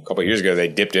couple of years ago, they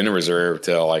dipped into reserve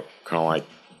to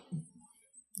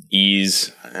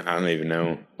ease, and I don't even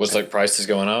know. What's prices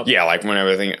going up? Yeah, whenever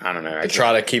I don't know. They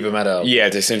try to keep them at a... Yeah,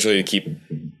 to essentially keep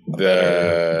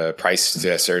the price to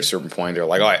a certain point. They're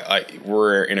like,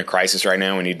 we're in a crisis right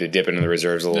now. We need to dip into the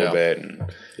reserves a little bit.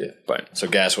 And, but so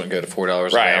gas wouldn't go to $4 a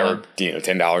gallon? Or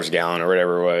 $10 a gallon or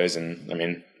whatever it was.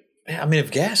 And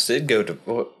if gas did go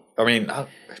to...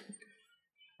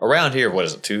 around here, what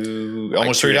is it?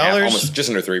 Almost $3? Almost just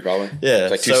under $3 probably. Yeah.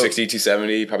 It's $2.60,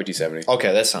 $2.70, probably $2.70.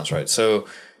 Okay, that sounds right. So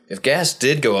if gas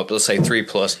did go up, let's say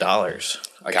 $3+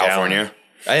 a California?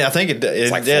 I think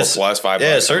it's like $4+, $5.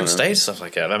 Yeah, certain states, stuff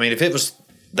like that. If it was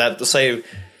that, let's say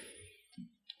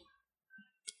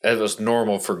it was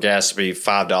normal for gas to be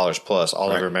 $5+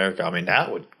 all over America,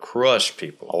 that would crush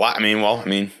people. A lot.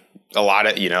 A lot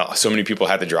of, so many people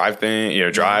had to drive.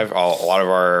 A lot of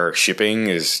our shipping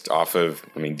is off of,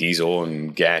 diesel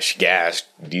and gas,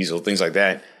 diesel, things like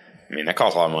that. That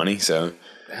costs a lot of money. So,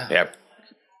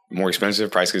 more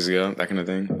expensive, prices go up, that kind of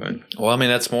thing. But. Well,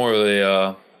 that's more of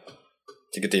the...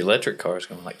 to get the electric cars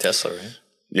going, like Tesla, right?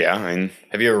 Yeah,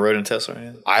 have you ever rode in a Tesla?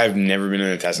 Right? I've never been in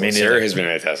a Tesla. Sarah has been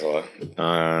in a Tesla.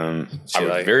 I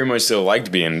would very much still like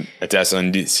to be in a Tesla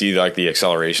and see the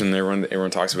acceleration that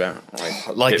everyone talks about.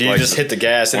 You just hit the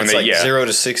gas and it's 0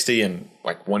 to 60 in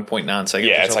 1.9 seconds.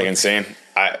 Yeah, it's insane.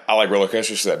 I like roller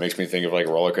coasters, so that makes me think of a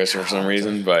roller coaster for some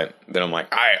reason. But then I'm like,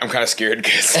 I'm kind of scared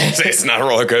because it's not a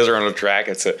roller coaster on a track;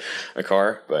 it's a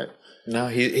car. But no,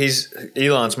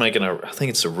 Elon's making I think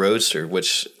it's a Roadster,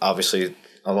 which obviously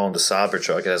along the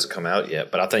Cybertruck, it hasn't come out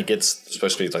yet, but I think it's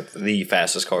supposed to be the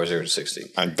fastest car 0 to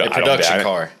 60. A production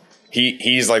car.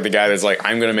 He's the guy that's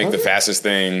I'm going to make the fastest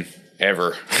thing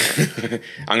ever. I'm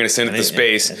going to send it to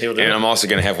space, and I'm also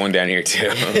going to have one down here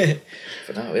too.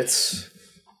 But no,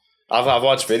 I've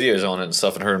watched videos on it and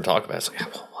stuff and heard him talk about it. It's I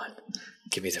want one.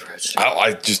 Give me the Roadster.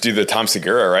 I just do the Tom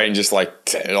Segura, right? And just like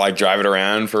drive it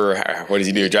around for, what does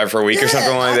he do? Drive for a week or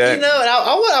something like that? You know, and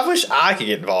I wish I could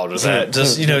get involved with that.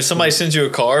 Just, somebody sends you a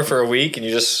car for a week and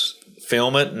you just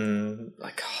film it and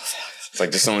like, it's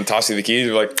like just someone toss you the keys.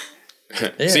 You're like,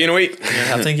 see you in a week.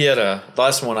 Yeah, I think he had the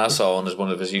last one I saw on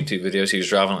one of his YouTube videos. He was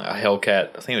driving a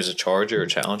Hellcat. I think it was a Charger or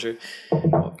Challenger,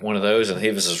 one of those, and he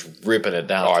was just ripping it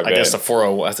down. I guess the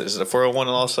 401. Is it the 401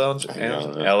 in Los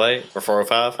Angeles, LA, or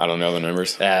 405? I don't know the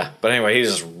numbers. Yeah, but anyway, he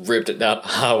just ripped it down the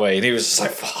highway, and he was just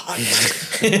like, "Fuck."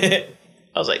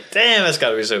 I was like, "Damn, that's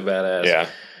got to be so badass."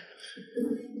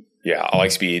 Yeah, I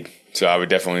like speed. So I would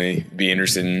definitely be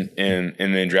interested in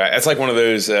the drive. That's like one of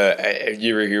those. You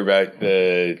ever hear about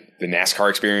the NASCAR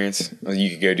experience?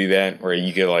 You could go do that, where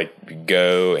you could like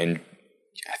go and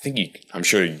I'm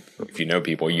sure if you know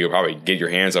people, you could probably get your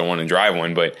hands on one and drive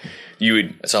one. But you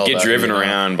would get driven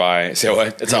around by. Say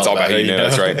what? It's all about who you know.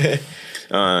 That's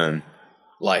right.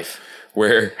 Life.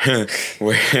 Where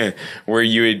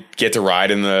you would get to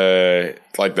ride in they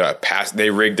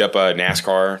rigged up a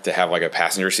NASCAR to have like a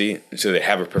passenger seat, so they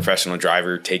have a professional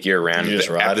driver take you around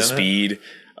at the speed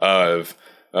of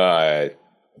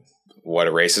what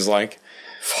a race is like,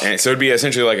 and so it'd be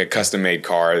essentially like a custom made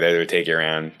car that would take you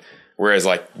around. Whereas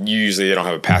like usually they don't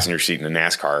have a passenger seat in a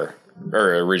NASCAR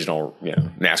or original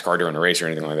NASCAR during a race or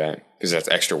anything like that, because that's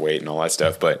extra weight and all that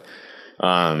stuff, but.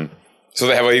 So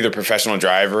they have either a professional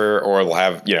driver or they'll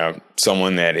have,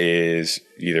 someone that is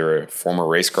either a former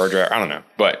race car driver. I don't know.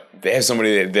 But they have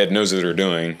somebody that knows what they're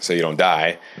doing so you don't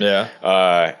die.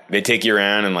 Yeah. They take you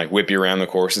around and like whip you around the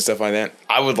course and stuff like that.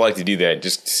 I would like to do that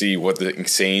just to see what the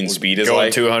insane speed is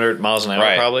like. 200 miles an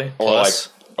hour probably. Plus.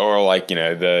 Or like,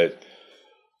 the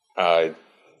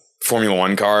Formula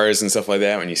One cars and stuff like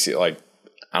that when you see like.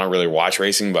 I don't really watch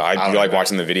racing, but I do like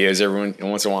watching the videos every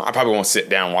once in a while. I probably won't sit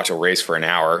down and watch a race for an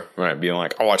hour. Right? Being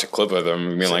like, I'll watch a clip of them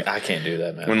and being like, I can't do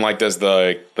that, man. When like does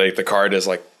the car does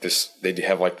like this, they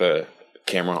have like the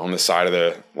camera on the side of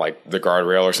the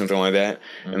guardrail or something like that,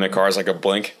 and the car's like a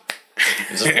blink.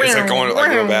 It's like going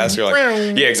like real fast. You're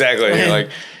like, yeah, exactly. You're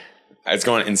like, it's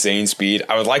going insane speed.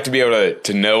 I would like to be able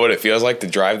to know what it feels like to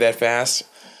drive that fast.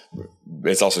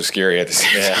 It's also scary at the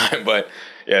same time. But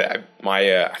yeah,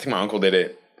 I think my uncle did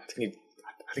it.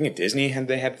 I think at Disney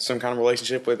they had some kind of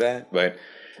relationship with that, but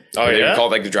they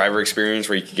called it like the driver experience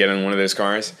where you could get in one of those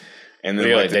cars. And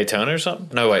then like Daytona or something?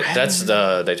 No, wait, that's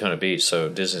the Daytona Beach, so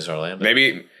Disney's Orlando.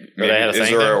 Maybe they had a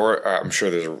thing there? I'm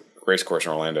sure there's a race course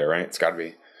in Orlando, right? It's got to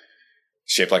be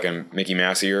shaped like a Mickey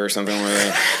Mouse ear or something like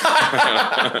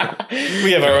that.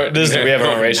 We have our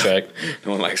own racetrack.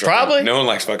 No one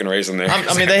likes fucking racing there.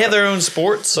 I mean, they have their own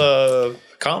sports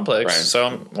complex, right.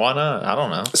 So why not? I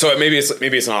don't know. So maybe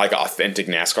it's not like an authentic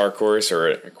NASCAR course or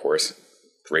a course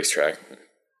racetrack.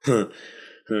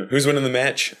 Who's winning the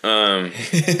match? But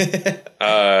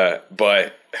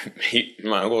I think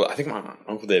my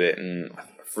uncle did it, and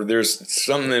there's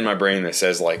something in my brain that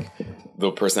says like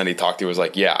the person that he talked to was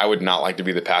like, yeah, I would not like to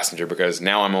be the passenger because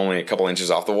now I'm only a couple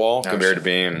inches off the wall compared to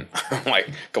being like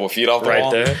a couple feet off the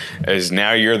wall. There. As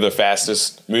now you're the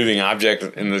fastest moving object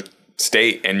in the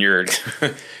state, and you're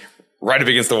right up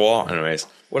against the wall. Anyways,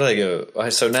 what do they go?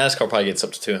 So NASCAR probably gets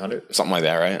up to 200, something like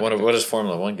that, right? What does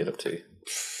Formula One get up to?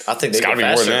 I think it's got to be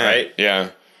faster, more than that, right? Yeah.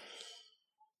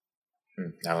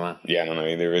 I don't know. Yeah, I don't know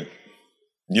either.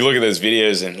 You look at those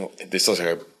videos, and this looks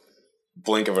like a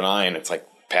blink of an eye, and it's like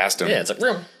past them. Yeah, it's like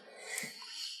real.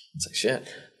 It's like shit.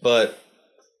 But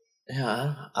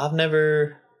yeah, I've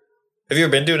never. Have you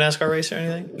ever been to a NASCAR race or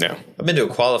anything? No. I've been to a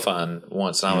qualifying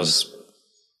once, and I was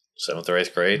 7th or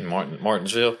 8th grade in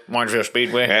Martinsville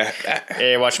Speedway.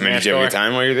 Yeah, watching NASCAR. Did you have a good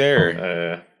time while you're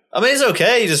there? I mean, it's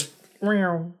okay. You just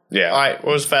yeah. All right,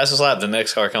 what was the fastest lap? The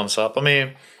next car comes up. I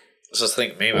mean, let's just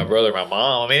think me, my brother, my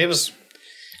mom. I mean, it was.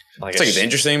 Like it's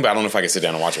interesting, but I don't know if I could sit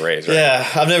down and watch a race. Right? Yeah,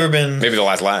 I've never been. Maybe the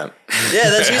last lap. Yeah,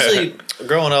 that's usually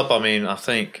growing up. I mean, I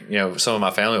think some of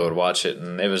my family would watch it,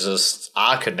 and it was just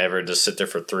I could never just sit there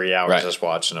for 3 hours just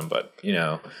watching them. But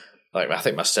like I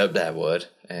think my stepdad would,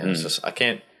 and it's just I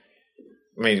can't.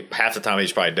 I mean, half the time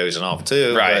he's probably dozing off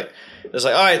too. Right. But it's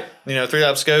like, all right, 3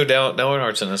 laps go down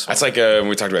Earnhardt's in this one. That's like when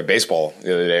we talked about baseball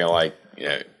the other day. Like,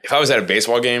 if I was at a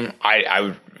baseball game, I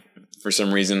would. For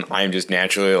some reason, I'm just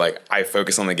naturally like I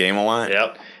focus on the game a lot.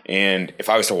 Yep. And if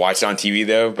I was to watch it on TV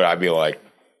though, but I'd be like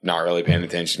not really paying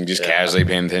attention, just casually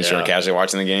paying attention or casually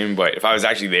watching the game. But if I was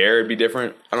actually there, it'd be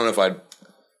different. I don't know if I'd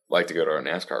like to go to a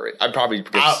NASCAR race. I'd probably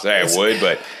say I would,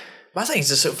 but my thing is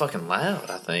just so fucking loud.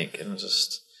 I think, and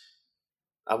just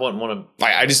I wouldn't want to.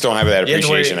 I just don't have that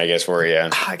appreciation, I guess, for it.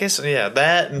 Yeah. I guess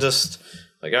that and just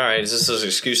like, all right, is this an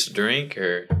excuse to drink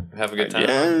or? have a good time.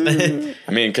 Yeah.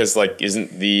 I mean, because like,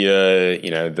 isn't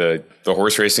the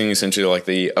horse racing essentially like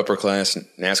the upper class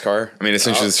NASCAR? I mean,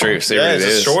 essentially the straight it's it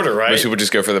is. shorter, right? Most people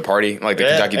just go for the party, like the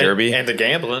Kentucky Derby and the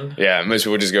gambling. Yeah, most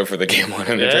people just go for the gambling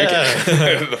and the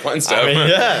drinking, the fun stuff. I mean,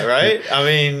 yeah, right. I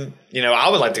mean, I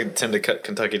would like to attend the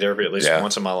Kentucky Derby at least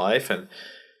once in my life and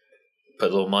put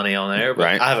a little money on there,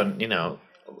 but I haven't.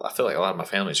 I feel like a lot of my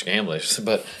family's gamblers,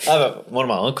 but I have one of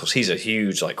my uncles. He's a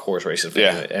huge like horse racing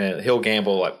fan, and he'll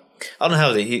gamble like I don't know how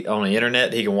on the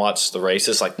internet he can watch the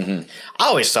races. Like I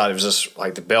always thought it was just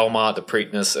like the Belmont, the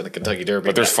Preakness, and the Kentucky Derby.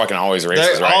 But there's fucking always races.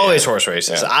 There's right? always horse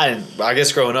races. Yeah. I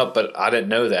guess growing up, but I didn't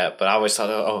know that. But I always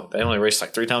thought, they only race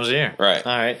like 3 times a year. Right.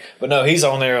 All right. But no, he's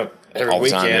on there every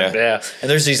weekend. Time, yeah. And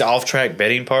there's these off-track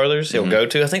betting parlors he'll go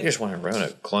to. I think there's one in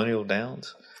Roanoke, Colonial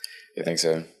Downs. I think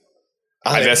so.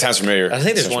 That sounds familiar. I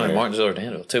think there's one in Martinsville or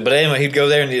Danville too. But anyway, he'd go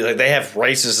there and they have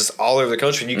races all over the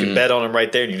country, and you can bet on them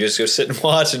right there, and you just go sit and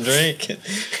watch and drink. And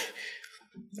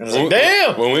I was like,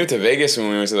 damn! When we went to Vegas, when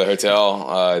we went to the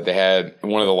hotel, they had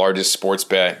one of the largest sports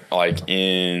bet like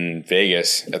in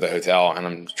Vegas at the hotel, and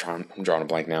I'm drawing a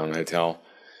blank now in the hotel.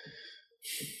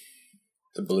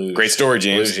 The Blues. Great story,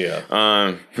 James.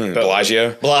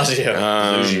 Bellagio.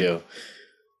 Bellagio.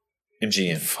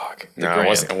 MGM. Fuck. No, it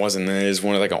wasn't. It was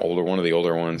one of the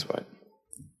older ones, but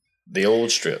the old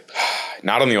strip.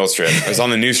 Not on the old strip. It was on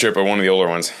the new strip, but one of the older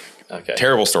ones. Okay.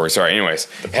 Terrible story. Sorry. Anyways,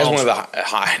 it has one of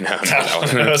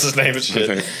the What's his name?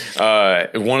 Shit.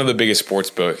 One of the biggest sports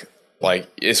book. Like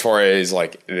as far as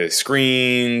like the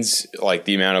screens, like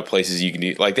the amount of places you can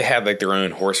do. Like they had like their own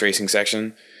horse racing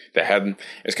section.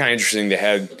 It's kind of interesting. They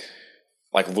had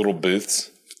like little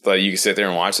booths that you could sit there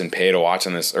and watch and pay to watch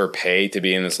on this, or pay to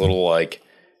be in this little like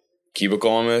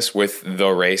cubicle almost with the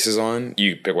races on.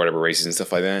 You pick whatever races and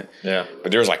stuff like that. Yeah.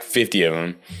 But there's like 50 of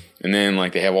them. And then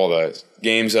like they have all the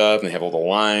games up and they have all the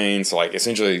lines. So like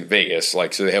essentially Vegas,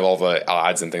 like, so they have all the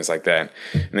odds and things like that.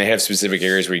 And they have specific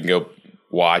areas where you can go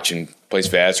watch and place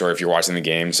bets, or if you're watching the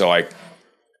game. So like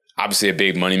obviously a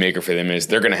big moneymaker for them is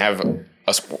they're going to have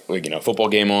a football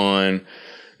game on,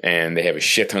 and they have a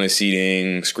shit ton of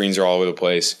seating. Screens are all over the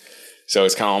place. So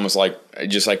it's kind of almost like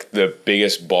just like the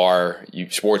biggest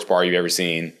sports bar you've ever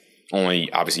seen.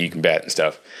 Only obviously you can bet and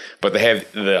stuff. But they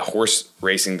have the horse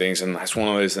racing things, and that's one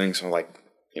of those things. I'm like,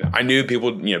 I knew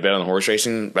people bet on the horse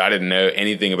racing, but I didn't know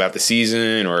anything about the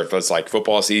season, or if it's like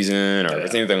football season, or if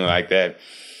it's anything like that.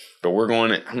 But we're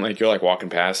going. I'm like, you're like walking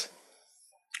past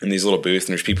in these little booths,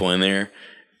 and there's people in there.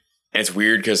 And it's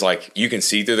weird because like you can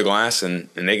see through the glass, and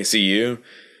they can see you.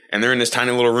 And they're in this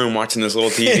tiny little room watching this little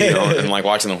TV and like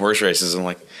watching the horse races. And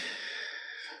like,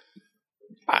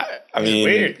 I mean,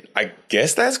 weird. I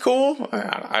guess that's cool.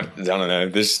 I don't know. I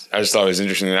just thought it was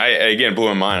interesting. Again, blew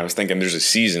my mind. I was thinking there's a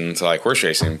season to like horse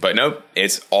racing, but nope,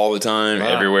 it's all the time,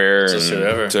 everywhere.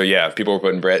 So yeah, people were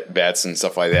putting bets and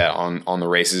stuff like that on the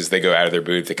races. They go out of their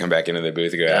booth, they come back into their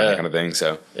booth, they go out, that kind of thing.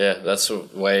 So yeah, that's the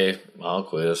way my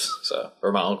uncle is. So,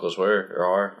 or my uncles were or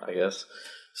are, I guess.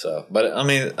 So, but I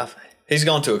mean, he's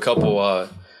gone to a couple. I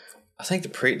think the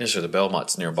Preakness or the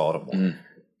Belmont's near Baltimore. I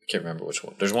can't remember which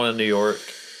one. There's one in New York.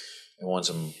 And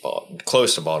one's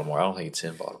close to Baltimore. I don't think it's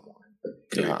in Baltimore.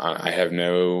 I have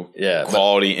no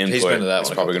quality input. He's been to that.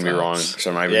 It's probably going to be wrong. So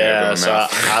I might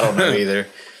I don't know either.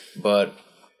 But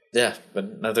yeah,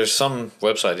 but there's some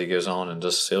website he goes on and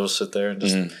he'll sit there and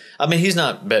just. I mean, he's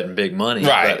not betting big money,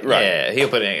 right? Yeah, he'll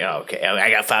put in. Okay,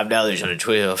 I got $5 on a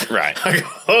 12. Right. I go,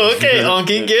 okay,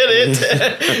 Unky, get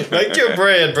it. Make your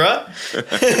bread, bro.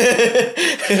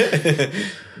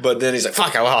 But then he's like,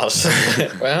 "Fuck, I lost."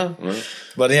 Well.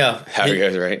 But yeah, how he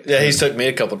goes, right? Yeah, he's took me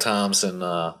a couple times, and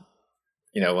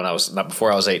when I was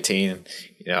before I was 18,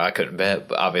 I couldn't bet,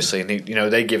 but obviously, and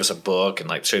they give us a book and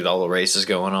like showed all the races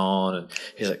going on, and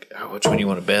he's like, "Which one do you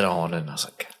want to bet on?" And I was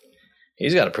like,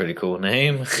 "He's got a pretty cool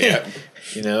name, yeah,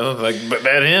 but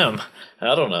bet him."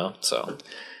 I don't know, so.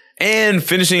 And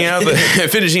finishing out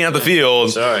the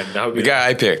field. Sorry, the guy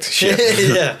I picked.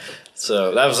 Shit. Yeah,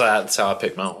 so that's how I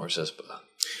picked my horses, but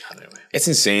anyway, it's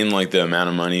insane, like the amount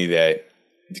of money that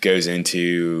goes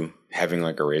into having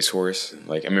like a racehorse.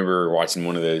 Like I remember watching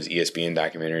one of those ESPN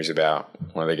documentaries about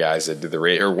one of the guys that did the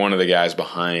race, or one of the guys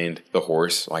behind the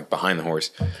horse.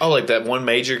 Oh, like that one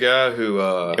major guy who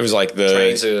it was like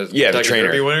the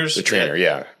trainer winners. The trainer,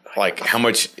 yeah. Like how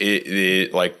much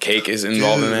like cake is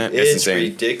involved in that? It's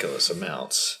insane, ridiculous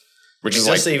amounts. Which is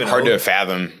like even hard to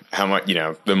fathom how much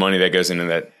the money that goes into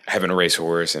that, having a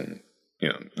racehorse, and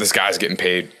this guy's getting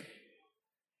paid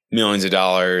millions of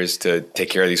dollars to take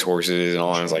care of these horses and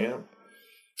all. I was like,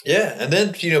 yeah. And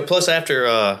then, plus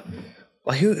after,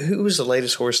 who was the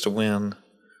latest horse to win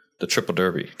the Triple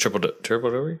Derby? Triple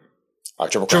Derby?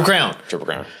 Triple Crown. Triple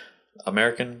Crown.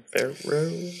 American Pharaoh?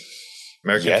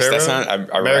 Yes, that's not.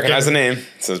 I recognize the name.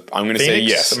 So I'm going to say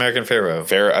yes. American Pharaoh.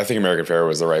 I think American Pharaoh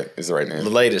is the right name. The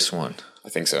latest one. I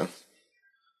think so.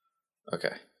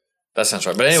 Okay. That sounds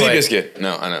right. But anyway. Seabiscuit.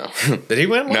 No, I know. Did he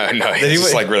win one? No. He's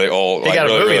just like really old. He got a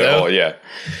movie, though. Old, yeah.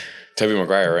 Tobey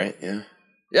Maguire, right? Yeah.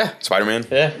 Yeah. Spider-Man?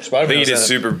 Yeah. Spider-Man. I think he did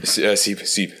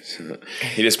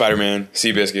he did Spider-Man,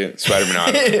 Seabiscuit,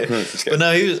 Spider-Man. But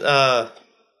no, he was,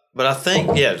 but I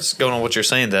think, just going on what you're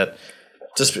saying, that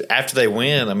just after they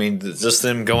win, I mean, just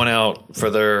them going out for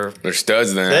they're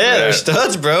studs then. Yeah, they're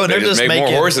studs, bro. And they're just make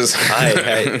more horses.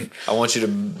 hey, I want you to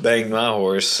bang my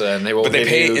horse, and they will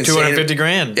pay you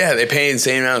 $250,000. Yeah, they pay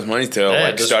insane amounts of money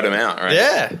to start them out, right?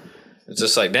 Yeah. It's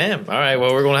just like, damn, all right,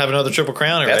 well, we're going to have another Triple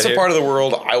Crown. That's a part of the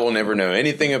world I will never know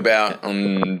anything about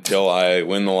until I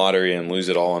win the lottery and lose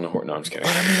it all on the horse. No, I'm just kidding.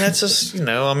 But I mean, that's just,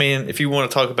 if you want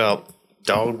to talk about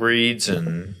dog breeds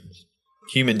and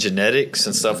human genetics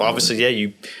and stuff, obviously,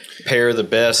 you pair the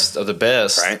best of the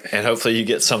best, right? And hopefully you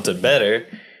get something better.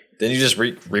 Then you just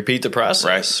repeat the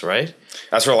process, right?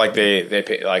 That's where they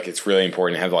pay, it's really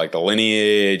important to have the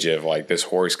lineage of this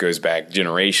horse goes back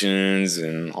generations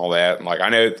and all that. I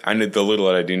know the little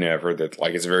that I do know, I've heard that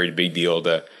it's a very big deal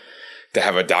to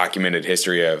have a documented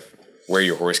history of where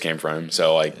your horse came from.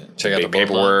 So check out the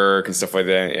paperwork and stuff like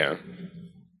that. Yeah.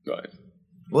 But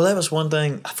well, that was one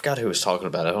thing. I forgot who was talking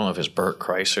about it. I don't know if it's Bert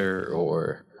Kreischer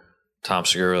or Tom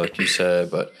Segura, like you said,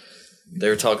 but they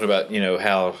were talking about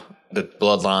how the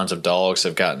bloodlines of dogs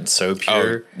have gotten so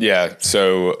pure. Oh, yeah.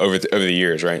 So over the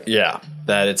years, right? Yeah.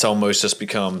 That it's almost just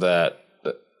become that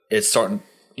it's starting,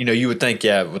 you would think,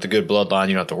 with a good bloodline,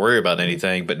 you don't have to worry about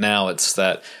anything. But now it's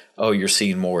that, you're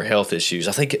seeing more health issues.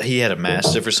 I think he had a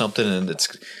Mastiff or something, and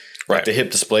it's like the hip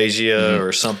dysplasia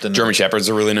or something. German Shepherds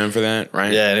are really known for that,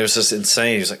 right? Yeah. And it was just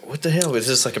insane. He was like, what the hell? Is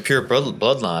this like a pure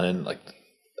bloodline? And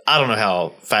I don't know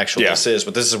how factual this is,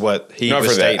 but this is what he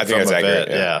was stating from a vet.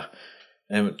 Yeah.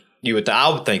 And I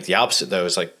would think the opposite though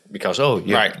is because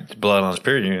blood on his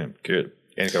period, you're good.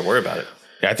 You ain't gonna worry about it.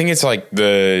 Yeah, I think it's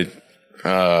the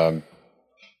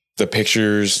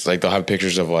pictures, they'll have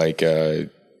pictures of 80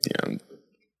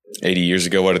 years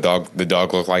ago what the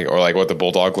dog looked like, or what the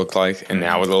bulldog looked like, and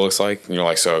now what it looks like. And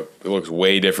you're so it looks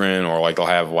way different, or they'll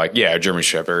have a German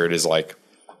Shepherd is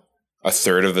a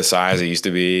third of the size it used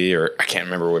to be, or I can't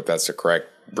remember if that's the correct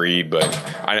breed, but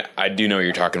I do know what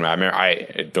you're talking about.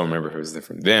 I don't remember if it was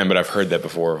different then, but I've heard that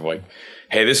before of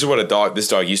hey, this is what this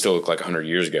dog used to look like 100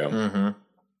 years ago. Mm-hmm. And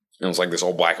it was this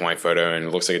old black and white photo, and it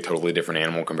looks like a totally different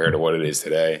animal compared to what it is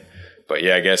today. But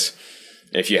yeah, I guess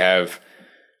if you have,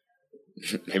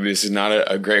 maybe this is not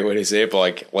a great way to say it,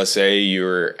 but let's say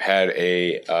you had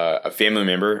a family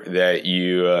member that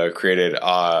you created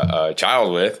a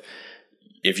child with.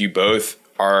 If you both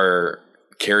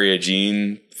carry a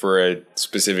gene for a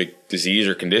specific disease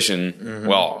or condition,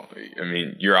 well, I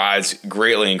mean, your odds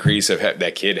greatly increase of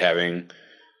that kid having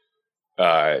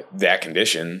that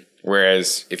condition.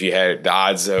 Whereas if you had the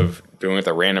odds of doing it with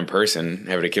a random person,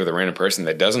 having a kid with a random person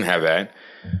that doesn't have that,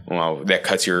 well, that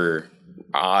cuts your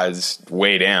odds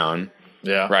way down.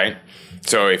 Yeah. Right?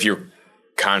 So if you're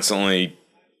constantly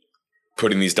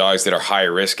putting these dogs that are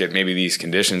higher risk at maybe these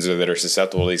conditions or that are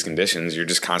susceptible to these conditions, you're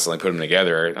just constantly putting them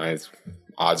together.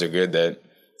 Odds are good that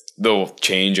they'll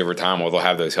change over time, or they'll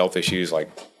have those health issues.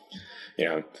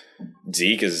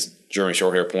 Zeke is German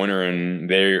Shorthair Pointer, and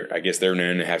I guess they're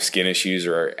known to have skin issues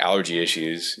or allergy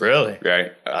issues. Really?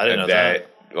 Right? I didn't know that.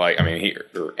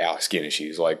 Skin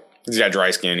issues. He's got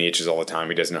dry skin. He itches all the time.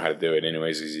 He doesn't know how to do it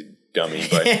anyways. He's a dummy.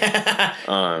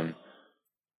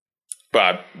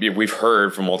 But we've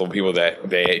heard from multiple people that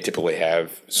they typically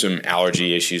have some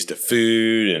allergy issues to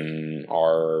food and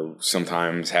are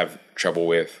sometimes have trouble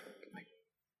with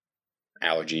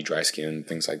allergy, dry skin,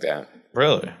 things like that.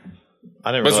 Really?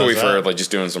 I didn't realize that. That's what we've heard,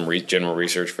 just doing some general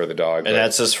research for the dog. And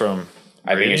that's just from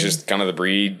I think it's just kind of the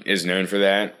breed is known for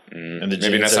that. And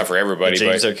maybe that's not for everybody,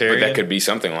 but that could be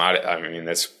something. I mean,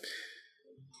 that's,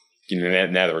 now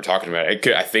that we're talking about it,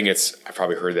 I think I've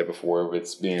probably heard that before.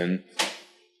 It's been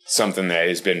something that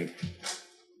has been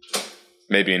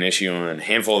maybe an issue on a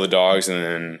handful of the dogs, and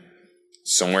then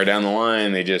somewhere down the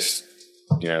line, they just,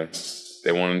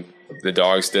 they want the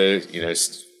dogs to,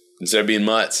 instead of being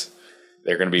mutts,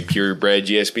 they're going to be purebred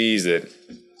GSBs that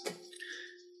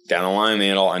down the line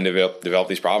they all develop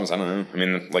these problems. I don't know. I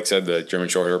mean, like I said, the German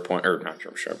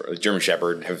the German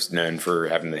Shepherd has known for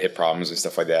having the hip problems and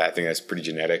stuff like that. I think that's pretty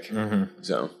genetic. Mm-hmm.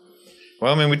 So,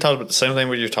 well, I mean, we talked about the same thing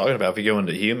what you're talking about. If you go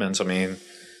into humans, I mean,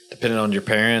 depending on your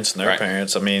parents and their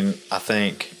parents, I mean, I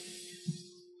think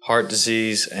heart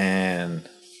disease and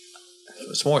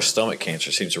it's more stomach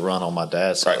cancer seems to run on my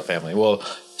dad's side of the family. Well,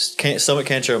 stomach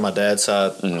cancer on my dad's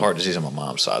side, heart disease on my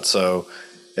mom's side. So,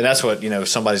 and that's what, if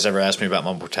somebody's ever asked me about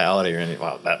my mortality or anything,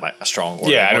 well, that might a strong word.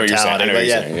 Yeah, I know what you're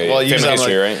saying. Well, family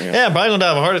history, right? Yeah, I'm probably going to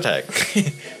die of a heart attack.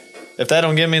 If that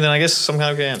don't get me, then I guess some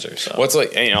kind of cancer. So. Well, it's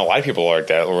like, a lot of people are like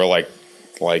that. We're like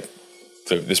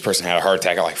this person had a heart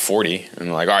attack at like 40. And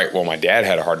they're like, all right, well, my dad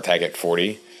had a heart attack at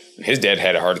 40. His dad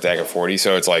had a heart attack at 40.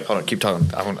 So it's like, hold on, keep talking.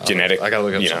 Genetic. I got to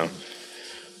look up something.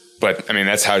 But I mean,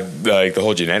 that's how the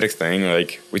whole genetics thing.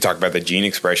 Like we talked about the gene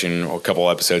expression a couple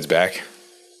episodes back.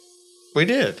 We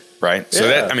did, right? Yeah. So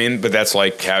that but that's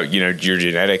like how your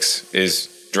genetics is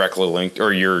directly linked,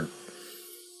 or your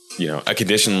a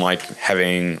condition like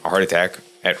having a heart attack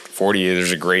at 40.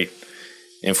 There's a great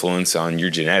influence on your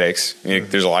genetics.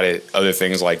 There's a lot of other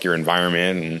things like your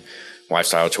environment and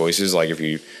lifestyle choices. Like if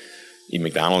you eat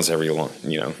McDonald's every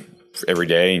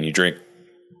day and you drink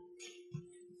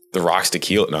The Rock's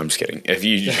tequila. No, I'm just kidding. If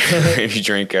you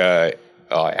drink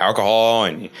alcohol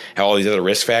and have all these other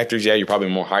risk factors, you're probably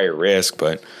more higher risk.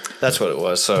 But that's what it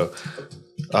was. So,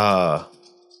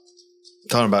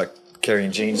 talking about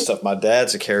carrying gene stuff, my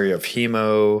dad's a carrier of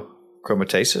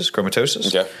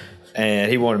chromatosis. Okay.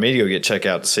 And he wanted me to go get checked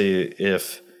out to see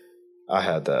if I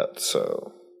had that.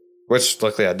 So, which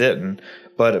luckily I didn't.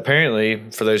 But apparently,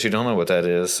 for those who don't know what that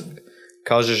is,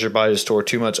 causes your body to store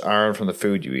too much iron from the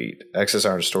food you eat. Excess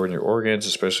iron is stored in your organs,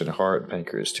 especially in the heart and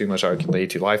pancreas. Too much iron can lead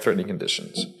to life-threatening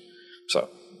conditions. So,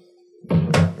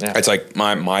 yeah. It's like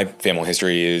my family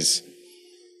history is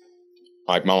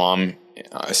like my mom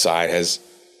side has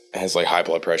like high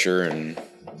blood pressure and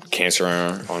cancer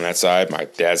on that side. My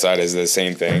dad's side is the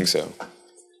same thing. So,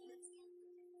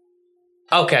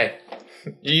 okay,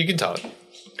 you can talk.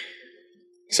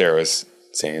 Sarah was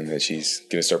saying that she's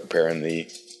going to start preparing the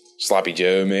Sloppy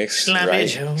Joe mix.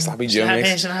 Sloppy Joe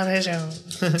mix.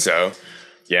 So,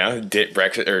 yeah,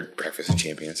 breakfast of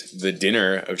champions. The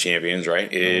dinner of champions, right,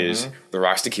 is the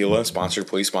Rock's Tequila.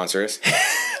 Please sponsor us.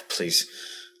 Please.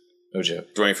 No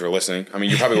joke. Join for listening. I mean,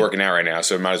 you're probably working out right now,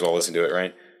 so might as well listen to it,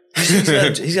 right?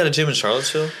 He's got a gym in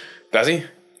Charlottesville. Does he?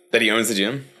 That he owns the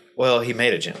gym? Well, he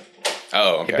made a gym.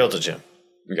 Oh, okay. He built a gym.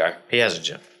 Okay. He has a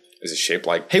gym. Is it shaped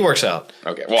like... He works out.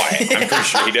 Okay. Well, I'm pretty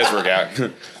sure he does work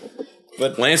out.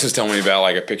 But Lance was telling me about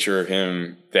like a picture of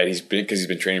him that he's been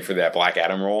training for that Black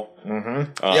Adam role. We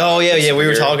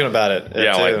were talking about it.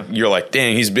 Yeah, too. Like you're like,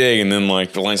 dang, he's big, and then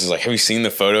like Lance is like, have you seen the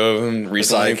photo of him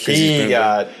recently? It's like he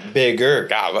got bigger.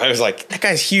 God, I was like, that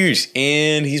guy's huge,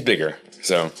 and he's bigger.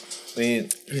 So, I mean,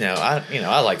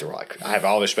 I like The Rock. I have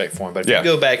all respect for him, but if you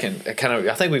go back and kind of,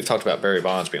 I think we've talked about Barry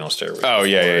Bonds being on steroids. Oh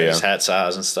yeah, his hat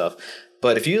size and stuff.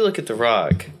 But if you look at The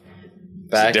Rock.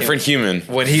 Back different human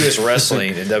when he was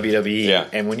wrestling in WWE,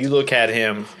 and when you look at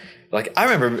him, like I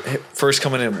remember first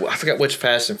coming in, I forgot which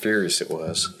Fast and Furious it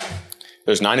was.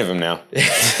 There's 9 of them now.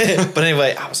 But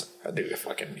anyway, I was like, dude, they're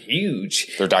fucking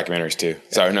huge. They're documentaries too.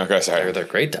 Sorry. They're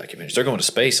great documentaries. They're going to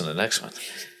space in the next one.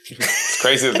 It's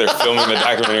crazy that they're filming the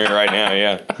documentary right now.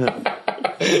 Yeah.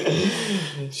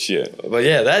 Shit. But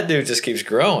yeah, that dude just keeps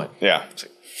growing. Yeah.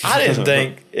 I didn't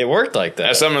think it worked like that.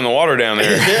 That's something in the water down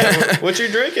there. Yeah, what you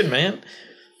drinking, man?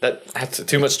 That's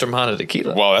too much Teremana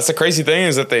tequila. Well, that's the crazy thing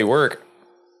is that they work.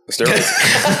 Steroids.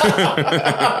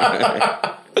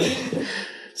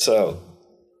 So,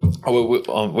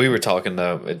 we were talking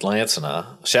with Lance and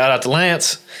I. Shout out to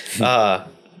Lance.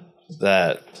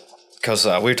 That because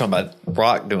we were talking about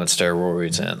Rock doing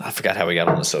steroids, and I forgot how we got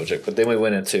on the subject. But then we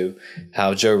went into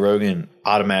how Joe Rogan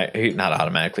not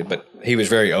automatically, but he was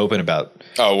very open about.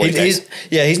 Oh, what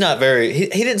he's not very. He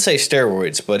didn't say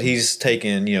steroids, but he's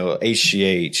taken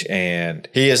HGH, and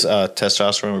he is a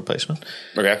testosterone replacement.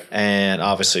 Okay, and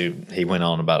obviously he went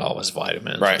on about all his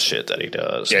vitamins and shit that he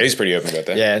does. Yeah, he's pretty open about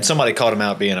that. Yeah, and somebody called him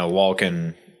out being a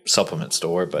walk-in supplement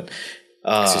store, but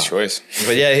that's his choice.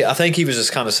 But yeah, I think he was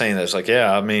just kind of saying that it's like,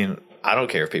 yeah, I mean, I don't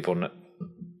care if people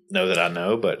know that I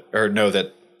know, or know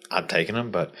that I'm taking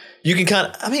them, but you can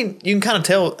kind of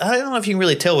tell. I don't know if you can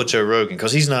really tell with Joe Rogan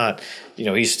because he's not,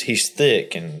 he's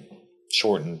thick and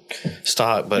short and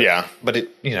stock, but the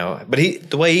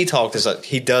way he talked is like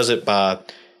he does it by,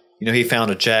 he found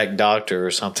a jack doctor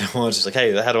or something once. It's like,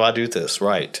 hey, how do I do this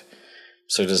right?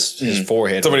 So just his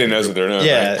forehead. Somebody knows what they're doing.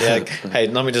 Yeah, right? yeah. Like, hey,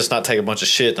 let me just not take a bunch of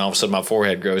shit, and all of a sudden my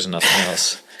forehead grows and nothing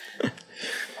else.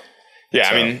 Yeah,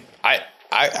 so. I mean, I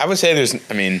would say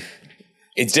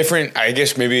it's different. I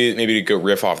guess maybe to go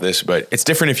riff off this, but it's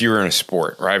different if you were in a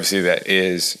sport, right? Obviously,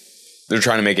 they're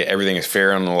trying to make everything as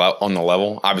fair on the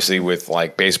level. Obviously, with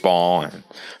like baseball and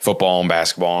football and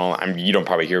basketball, you don't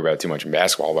probably hear about it too much in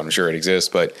basketball, but I'm sure it exists.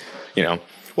 But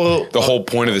Well, the whole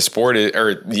point of the sport is,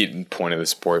 or the point of the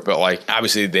sport, but like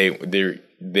obviously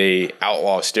they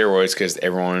outlaw steroids because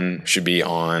everyone should be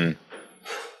on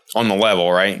the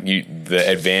level, right? The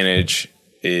advantage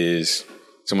is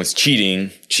someone's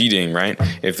cheating, right?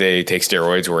 If they take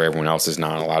steroids where everyone else is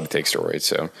not allowed to take steroids.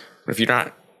 So if you're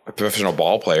not a professional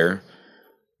ball player,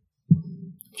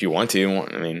 if you want to,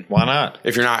 I mean, why not?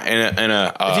 If you're not in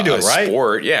a if you do it right,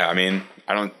 sport, yeah. I mean,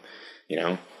 I don't,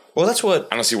 Well, that's what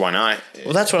I don't see why not.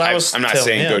 Well, that's what I'm not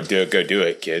saying him. Go do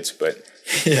it, kids, but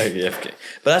yeah.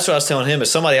 But that's what I was telling him. If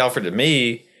somebody offered to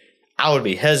me, I would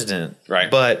be hesitant, right?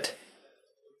 But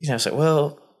I was like,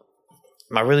 well,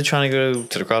 am I really trying to go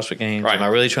to the CrossFit Games? Right. Am I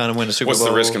really trying to win the Super Bowl? What's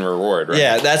the risk and reward? Right?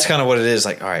 Yeah, that's kind of what it is.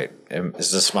 Like, all right,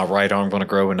 is this my right arm going to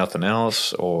grow and nothing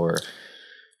else, or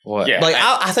what? Yeah, like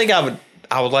I think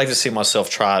I would like to see myself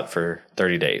try it for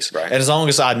 30 days. Right. And as long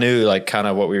as I knew, like, kind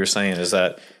of what we were saying is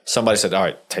that somebody said, all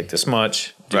right, take this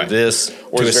much, do this.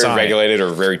 Or it's very regulated or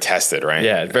very tested, right?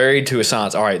 Yeah, very to a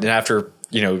science. All right, then after,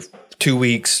 2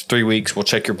 weeks, 3 weeks, we'll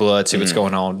check your blood, see what's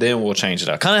going on. Then we'll change it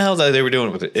out. Kind of how they were doing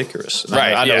it with the Icarus.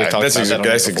 Right. I know we talked about that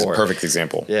that's a perfect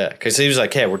example. Yeah, because he was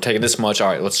like, hey, we're taking this much. All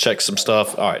right, let's check some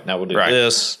stuff. All right, now we'll do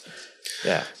this.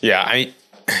 Yeah. Yeah,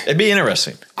 it'd be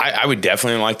interesting. I would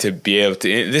definitely like to be able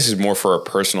to. This is more for a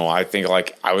personal. I think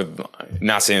like I would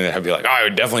not saying that I'd be like, oh, I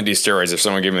would definitely do steroids if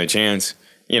someone gave me the chance.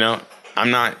 I'm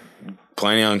not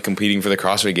planning on competing for the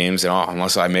CrossFit Games at all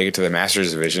unless I make it to the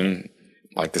Masters division,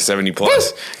 like the 70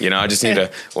 plus. I just need to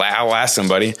outlast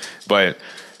somebody. But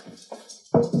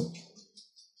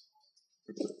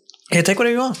yeah, take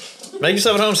whatever you want. Make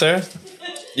yourself at home, Sarah.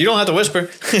 You don't have to whisper.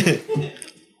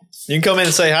 You can come in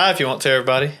and say hi if you want to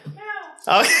everybody.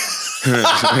 Oh.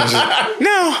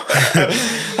 No,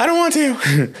 I don't want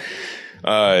to.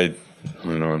 I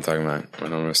don't know what I'm talking about. I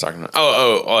don't know what I was talking about.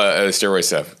 Steroid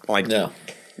stuff. Like,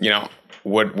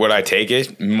 would I take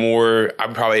it more?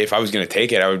 I probably, if I was going to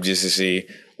take it, I would just to see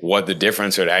what the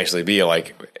difference would actually be.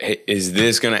 Like, is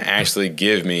this going to actually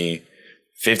give me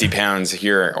 50 pounds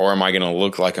here, or am I going to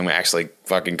look like I'm actually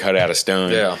fucking cut out of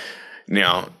stone? Yeah.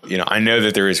 I know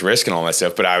that there is risk and all that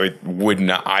stuff, but I would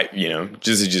not,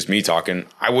 just me talking,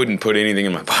 I wouldn't put anything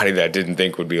in my body that I didn't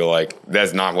think would be like,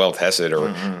 that's not well tested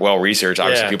or well researched.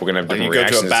 Obviously, people are going to have different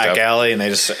reactions. You go to a back alley and they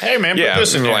just say, hey, man, put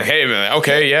this in there. Like, hey, man,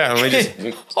 okay, yeah. Let me just,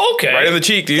 okay. Right in the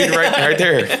cheek, dude, right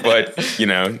there. But,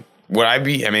 would I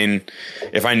be,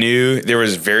 if I knew there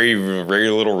was very, very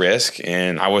little risk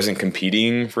and I wasn't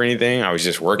competing for anything, I was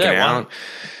just working out.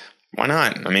 Why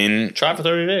not? Try it for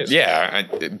 30 days. Yeah,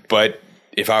 but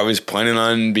if I was planning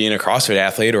on being a CrossFit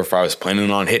athlete or if I was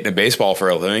planning on hitting a baseball for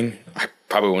a living, I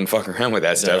probably wouldn't fuck around with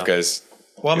that stuff because...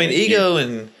 Well, ego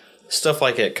and stuff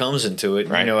like that comes into it,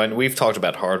 right. And we've talked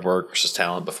about hard work versus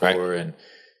talent before, right. And,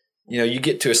 you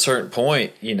get to a certain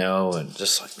point, and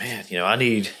just like, man, I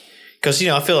need... Because,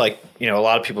 I feel like, a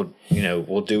lot of people,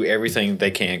 will do everything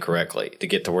they can correctly to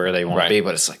get to where they want to be,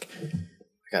 but it's like...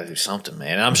 Got to do something,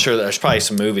 man. And I'm sure there's probably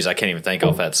some movies I can't even think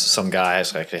of. That's some guy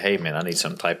is like, hey, man, I need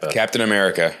some type of Captain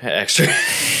America extra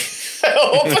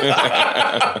help.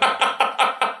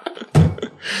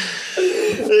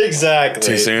 Exactly.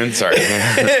 Too soon? Sorry.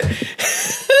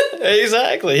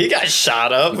 Exactly. He got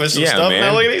shot up with some stuff. Man.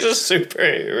 Now look, he's a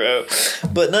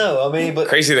superhero. But no, but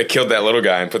crazy they killed that little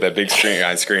guy and put that big screen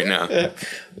on screen now. Yeah.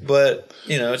 But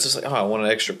it's just like, I want an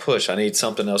extra push. I need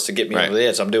something else to get me over the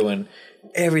edge. I'm doing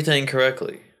everything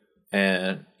correctly,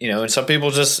 and and some people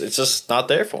it's just not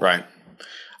there for them. Right.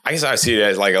 I guess I see it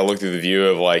as like I look through the view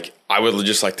of like I would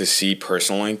just like to see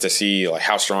personally like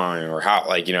how strong or how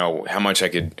how much I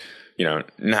could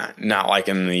not like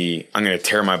in the I'm going to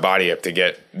tear my body up to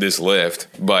get this lift,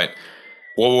 but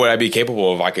what would I be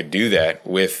capable of if I could do that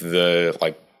with the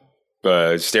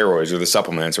steroids or the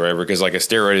supplements or whatever, because like a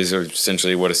steroid is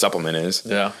essentially what a supplement is.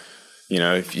 Yeah.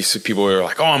 If you see people who are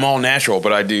like, oh, I'm all natural,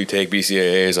 but I do take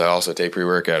BCAAs. I also take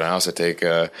pre-workout. I also take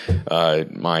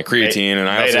my creatine. And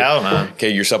I also, okay,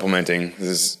 you're supplementing. The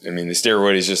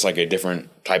steroid is just like a different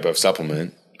type of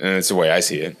supplement. And it's the way I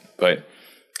see it. But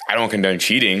I don't condone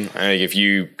cheating. I think if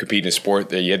you compete in a sport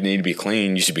that you need to be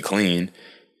clean, you should be clean.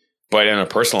 But on a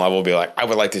personal level, be like, I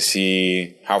would like to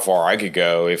see how far I could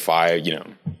go if I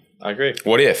agree.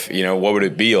 What if, what would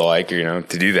it be like, to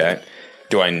do that?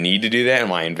 Do I need to do that?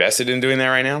 Am I invested in doing that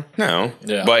right now? No.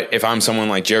 Yeah. But if I'm someone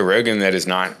like Joe Rogan that is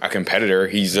not a competitor,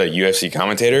 he's a UFC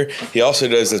commentator. He also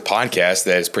does this podcast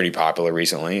that is pretty popular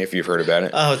recently, if you've heard about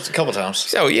it. Oh, it's a couple times.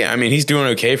 So, yeah, he's doing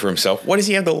okay for himself. What does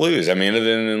he have to lose? Other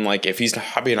than like if he's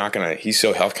probably not going to, he's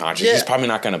so health conscious, he's probably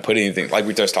not going to put anything like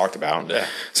we just talked about. Yeah.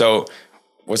 So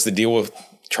what's the deal with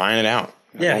trying it out?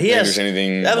 Yeah, there's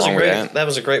anything wrong with that. That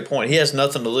was a great point. He has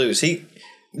nothing to lose.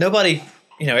 Nobody...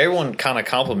 everyone kind of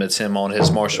compliments him on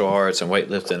his martial arts and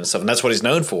weightlifting and stuff, and that's what he's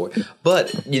known for.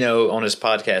 But, on his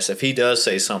podcast, if he does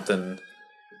say something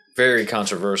very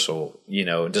controversial, he's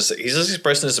just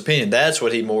expressing his opinion, that's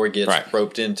what he more gets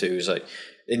roped into. He's like,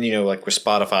 and, like with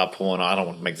Spotify pulling, I don't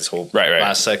want to make this whole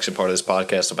last section part of this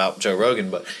podcast about Joe Rogan,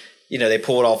 but, they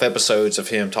pulled off episodes of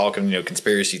him talking,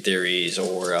 conspiracy theories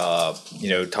or,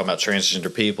 talking about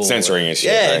transgender people. Censoring and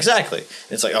shit. Yeah, exactly.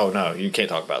 It's like, oh, no, you can't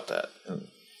talk about that.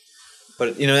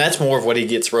 But, that's more of what he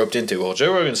gets roped into. Well,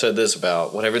 Joe Rogan said this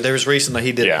about whatever. There was recently,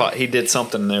 he did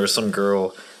something, and there was some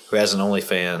girl who has an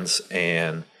OnlyFans,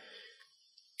 and,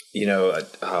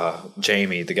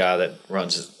 Jamie, the guy that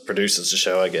produces the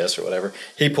show, I guess, or whatever,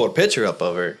 he pulled a picture up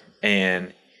of her,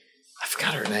 and I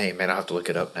forgot her name, man. I'll have to look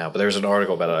it up now. But there was an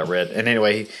article about it I read. And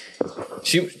anyway,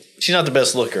 she's not the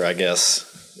best looker, I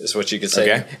guess, is what you could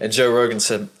say. Okay. And Joe Rogan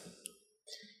said,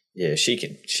 yeah, she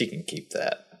can keep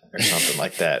that or something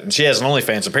like that. And she has an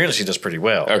OnlyFans. Apparently she does pretty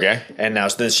well. Okay. And now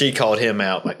then she called him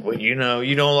out like, well, you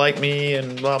don't like me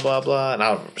and blah, blah, blah. And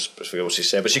I don't forget what she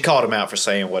said. But she called him out for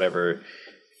saying whatever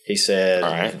he said. All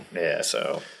right. Yeah,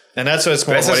 so. And that's what it's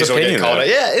more what he's going to get called out.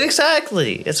 Yeah,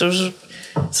 exactly. It's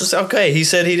okay. He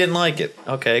said he didn't like it.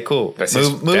 Okay, cool. That's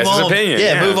move his on. opinion.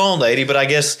 Yeah, move on, lady. But I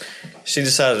guess she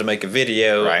decided to make a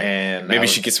video, and maybe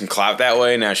she gets some clout that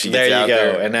way. Now she gets out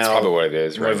there. And now that's probably what it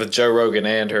is. Right? With Joe Rogan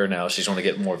and her, now she's going to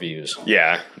get more views.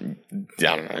 Yeah, I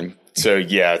don't know. So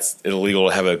it's illegal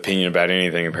to have an opinion about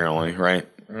anything, apparently, right?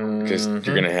 Because you're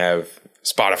going to have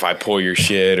Spotify pull your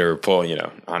shit or pull, I don't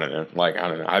know. I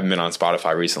don't know. I haven't been on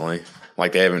Spotify recently.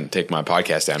 Like, they haven't taken my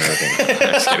podcast down or anything.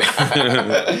 Just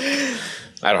kidding.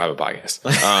 I don't have a podcast.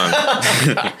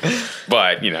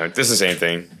 But, this is the same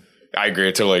thing. I agree.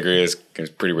 I totally agree. It's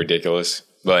pretty ridiculous.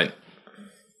 But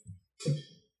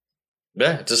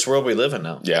yeah, it's this world we live in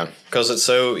now. Yeah. Because it's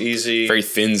so easy. Very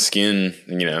thin skin,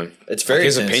 It's very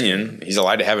his opinion. Skin. He's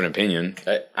allowed to have an opinion.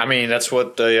 I mean, that's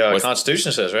what the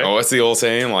Constitution says, right? Oh, what's the old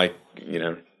saying? Like,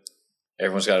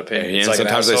 everyone's got an opinion. It's like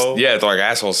sometimes they're like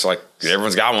assholes. Like,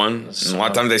 everyone's got one. And a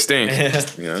lot of times they stink.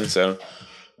 So.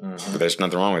 But there's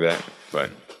nothing wrong with that. But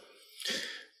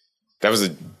that was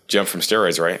a jump from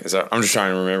steroids, right? I'm just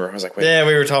trying to remember. I was like, wait. Yeah,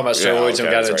 we were talking about steroids and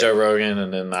we got into Joe Rogan,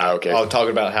 and then I was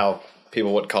talking about how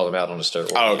people would call him out on the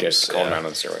steroids. Oh, okay. Call him out on the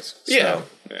steroids. Yeah.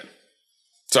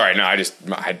 Sorry, no, I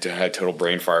had total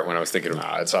brain fart when I was thinking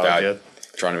about it's all good.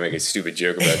 Trying to make a stupid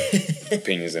joke about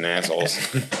opinions and assholes.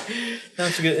 No,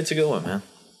 it's a good one, man.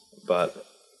 But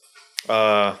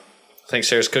I think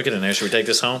Sarah's cooking in there. Should we take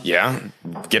this home? Yeah.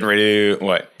 Getting ready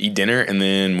to, eat dinner and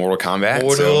then Mortal Kombat?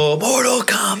 Mortal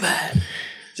Kombat.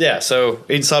 Yeah, so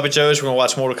eating Sloppy Joe's. We're going to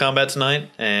watch Mortal Kombat tonight.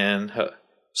 And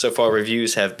so far,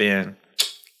 reviews have been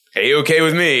A-okay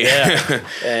with me. Yeah.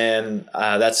 And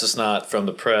that's just not from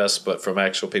the press, but from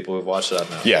actual people who've watched it. I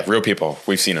know. Yeah, real people.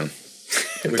 We've seen them.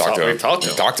 We've talked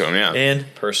to them, yeah. In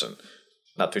person,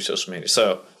 not through social media.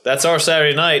 So that's our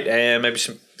Saturday night, and maybe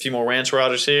a few more Ranch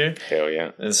Riders here. Hell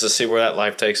yeah. And let's just see where that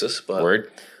life takes us. But,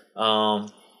 word.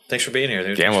 Thanks for being here,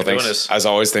 dude. Yeah, well, thanks. As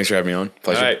always, thanks for having me on.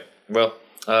 Pleasure. All right.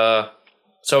 Well,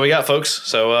 so we got, folks.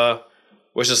 So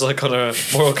wish us luck on a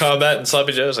Mortal Kombat and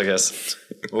Sloppy Joe's, I guess.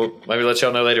 We'll maybe let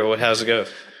y'all know later how's it go.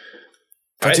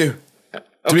 Part 2.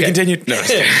 To be continued. No.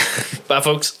 Bye,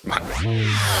 folks.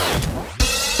 Bye.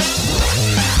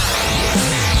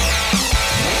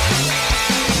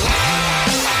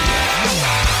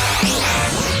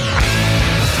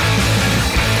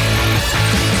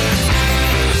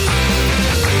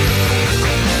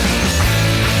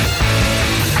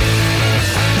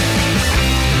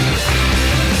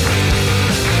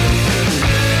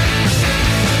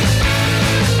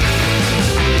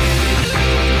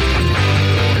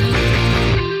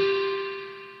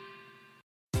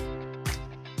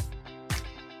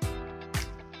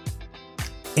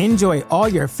 Enjoy all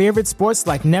your favorite sports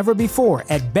like never before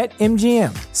at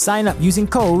BetMGM. Sign up using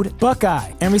code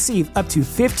Buckeye and receive up to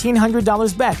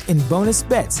 $1,500 back in bonus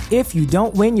bets if you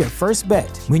don't win your first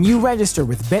bet. When you register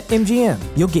with BetMGM,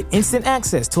 you'll get instant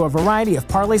access to a variety of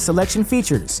parlay selection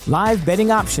features, live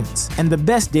betting options, and the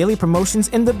best daily promotions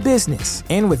in the business.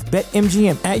 And with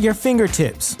BetMGM at your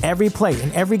fingertips, every play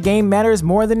and every game matters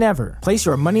more than ever. Place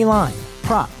your money line,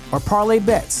 prop, or parlay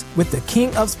bets with the king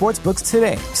of sportsbooks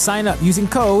today. Sign up using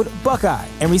code Buckeye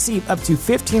and receive up to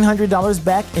 $1,500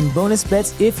 back in bonus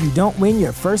bets if you don't win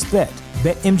your first bet.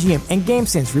 BetMGM and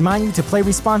GameSense remind you to play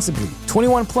responsibly.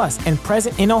 21 plus and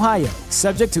present in Ohio,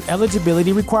 subject to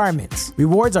eligibility requirements.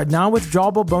 Rewards are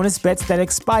non-withdrawable bonus bets that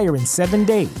expire in 7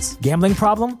 days. Gambling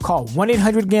problem? Call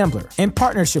 1-800-GAMBLER in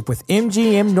partnership with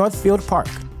MGM Northfield Park.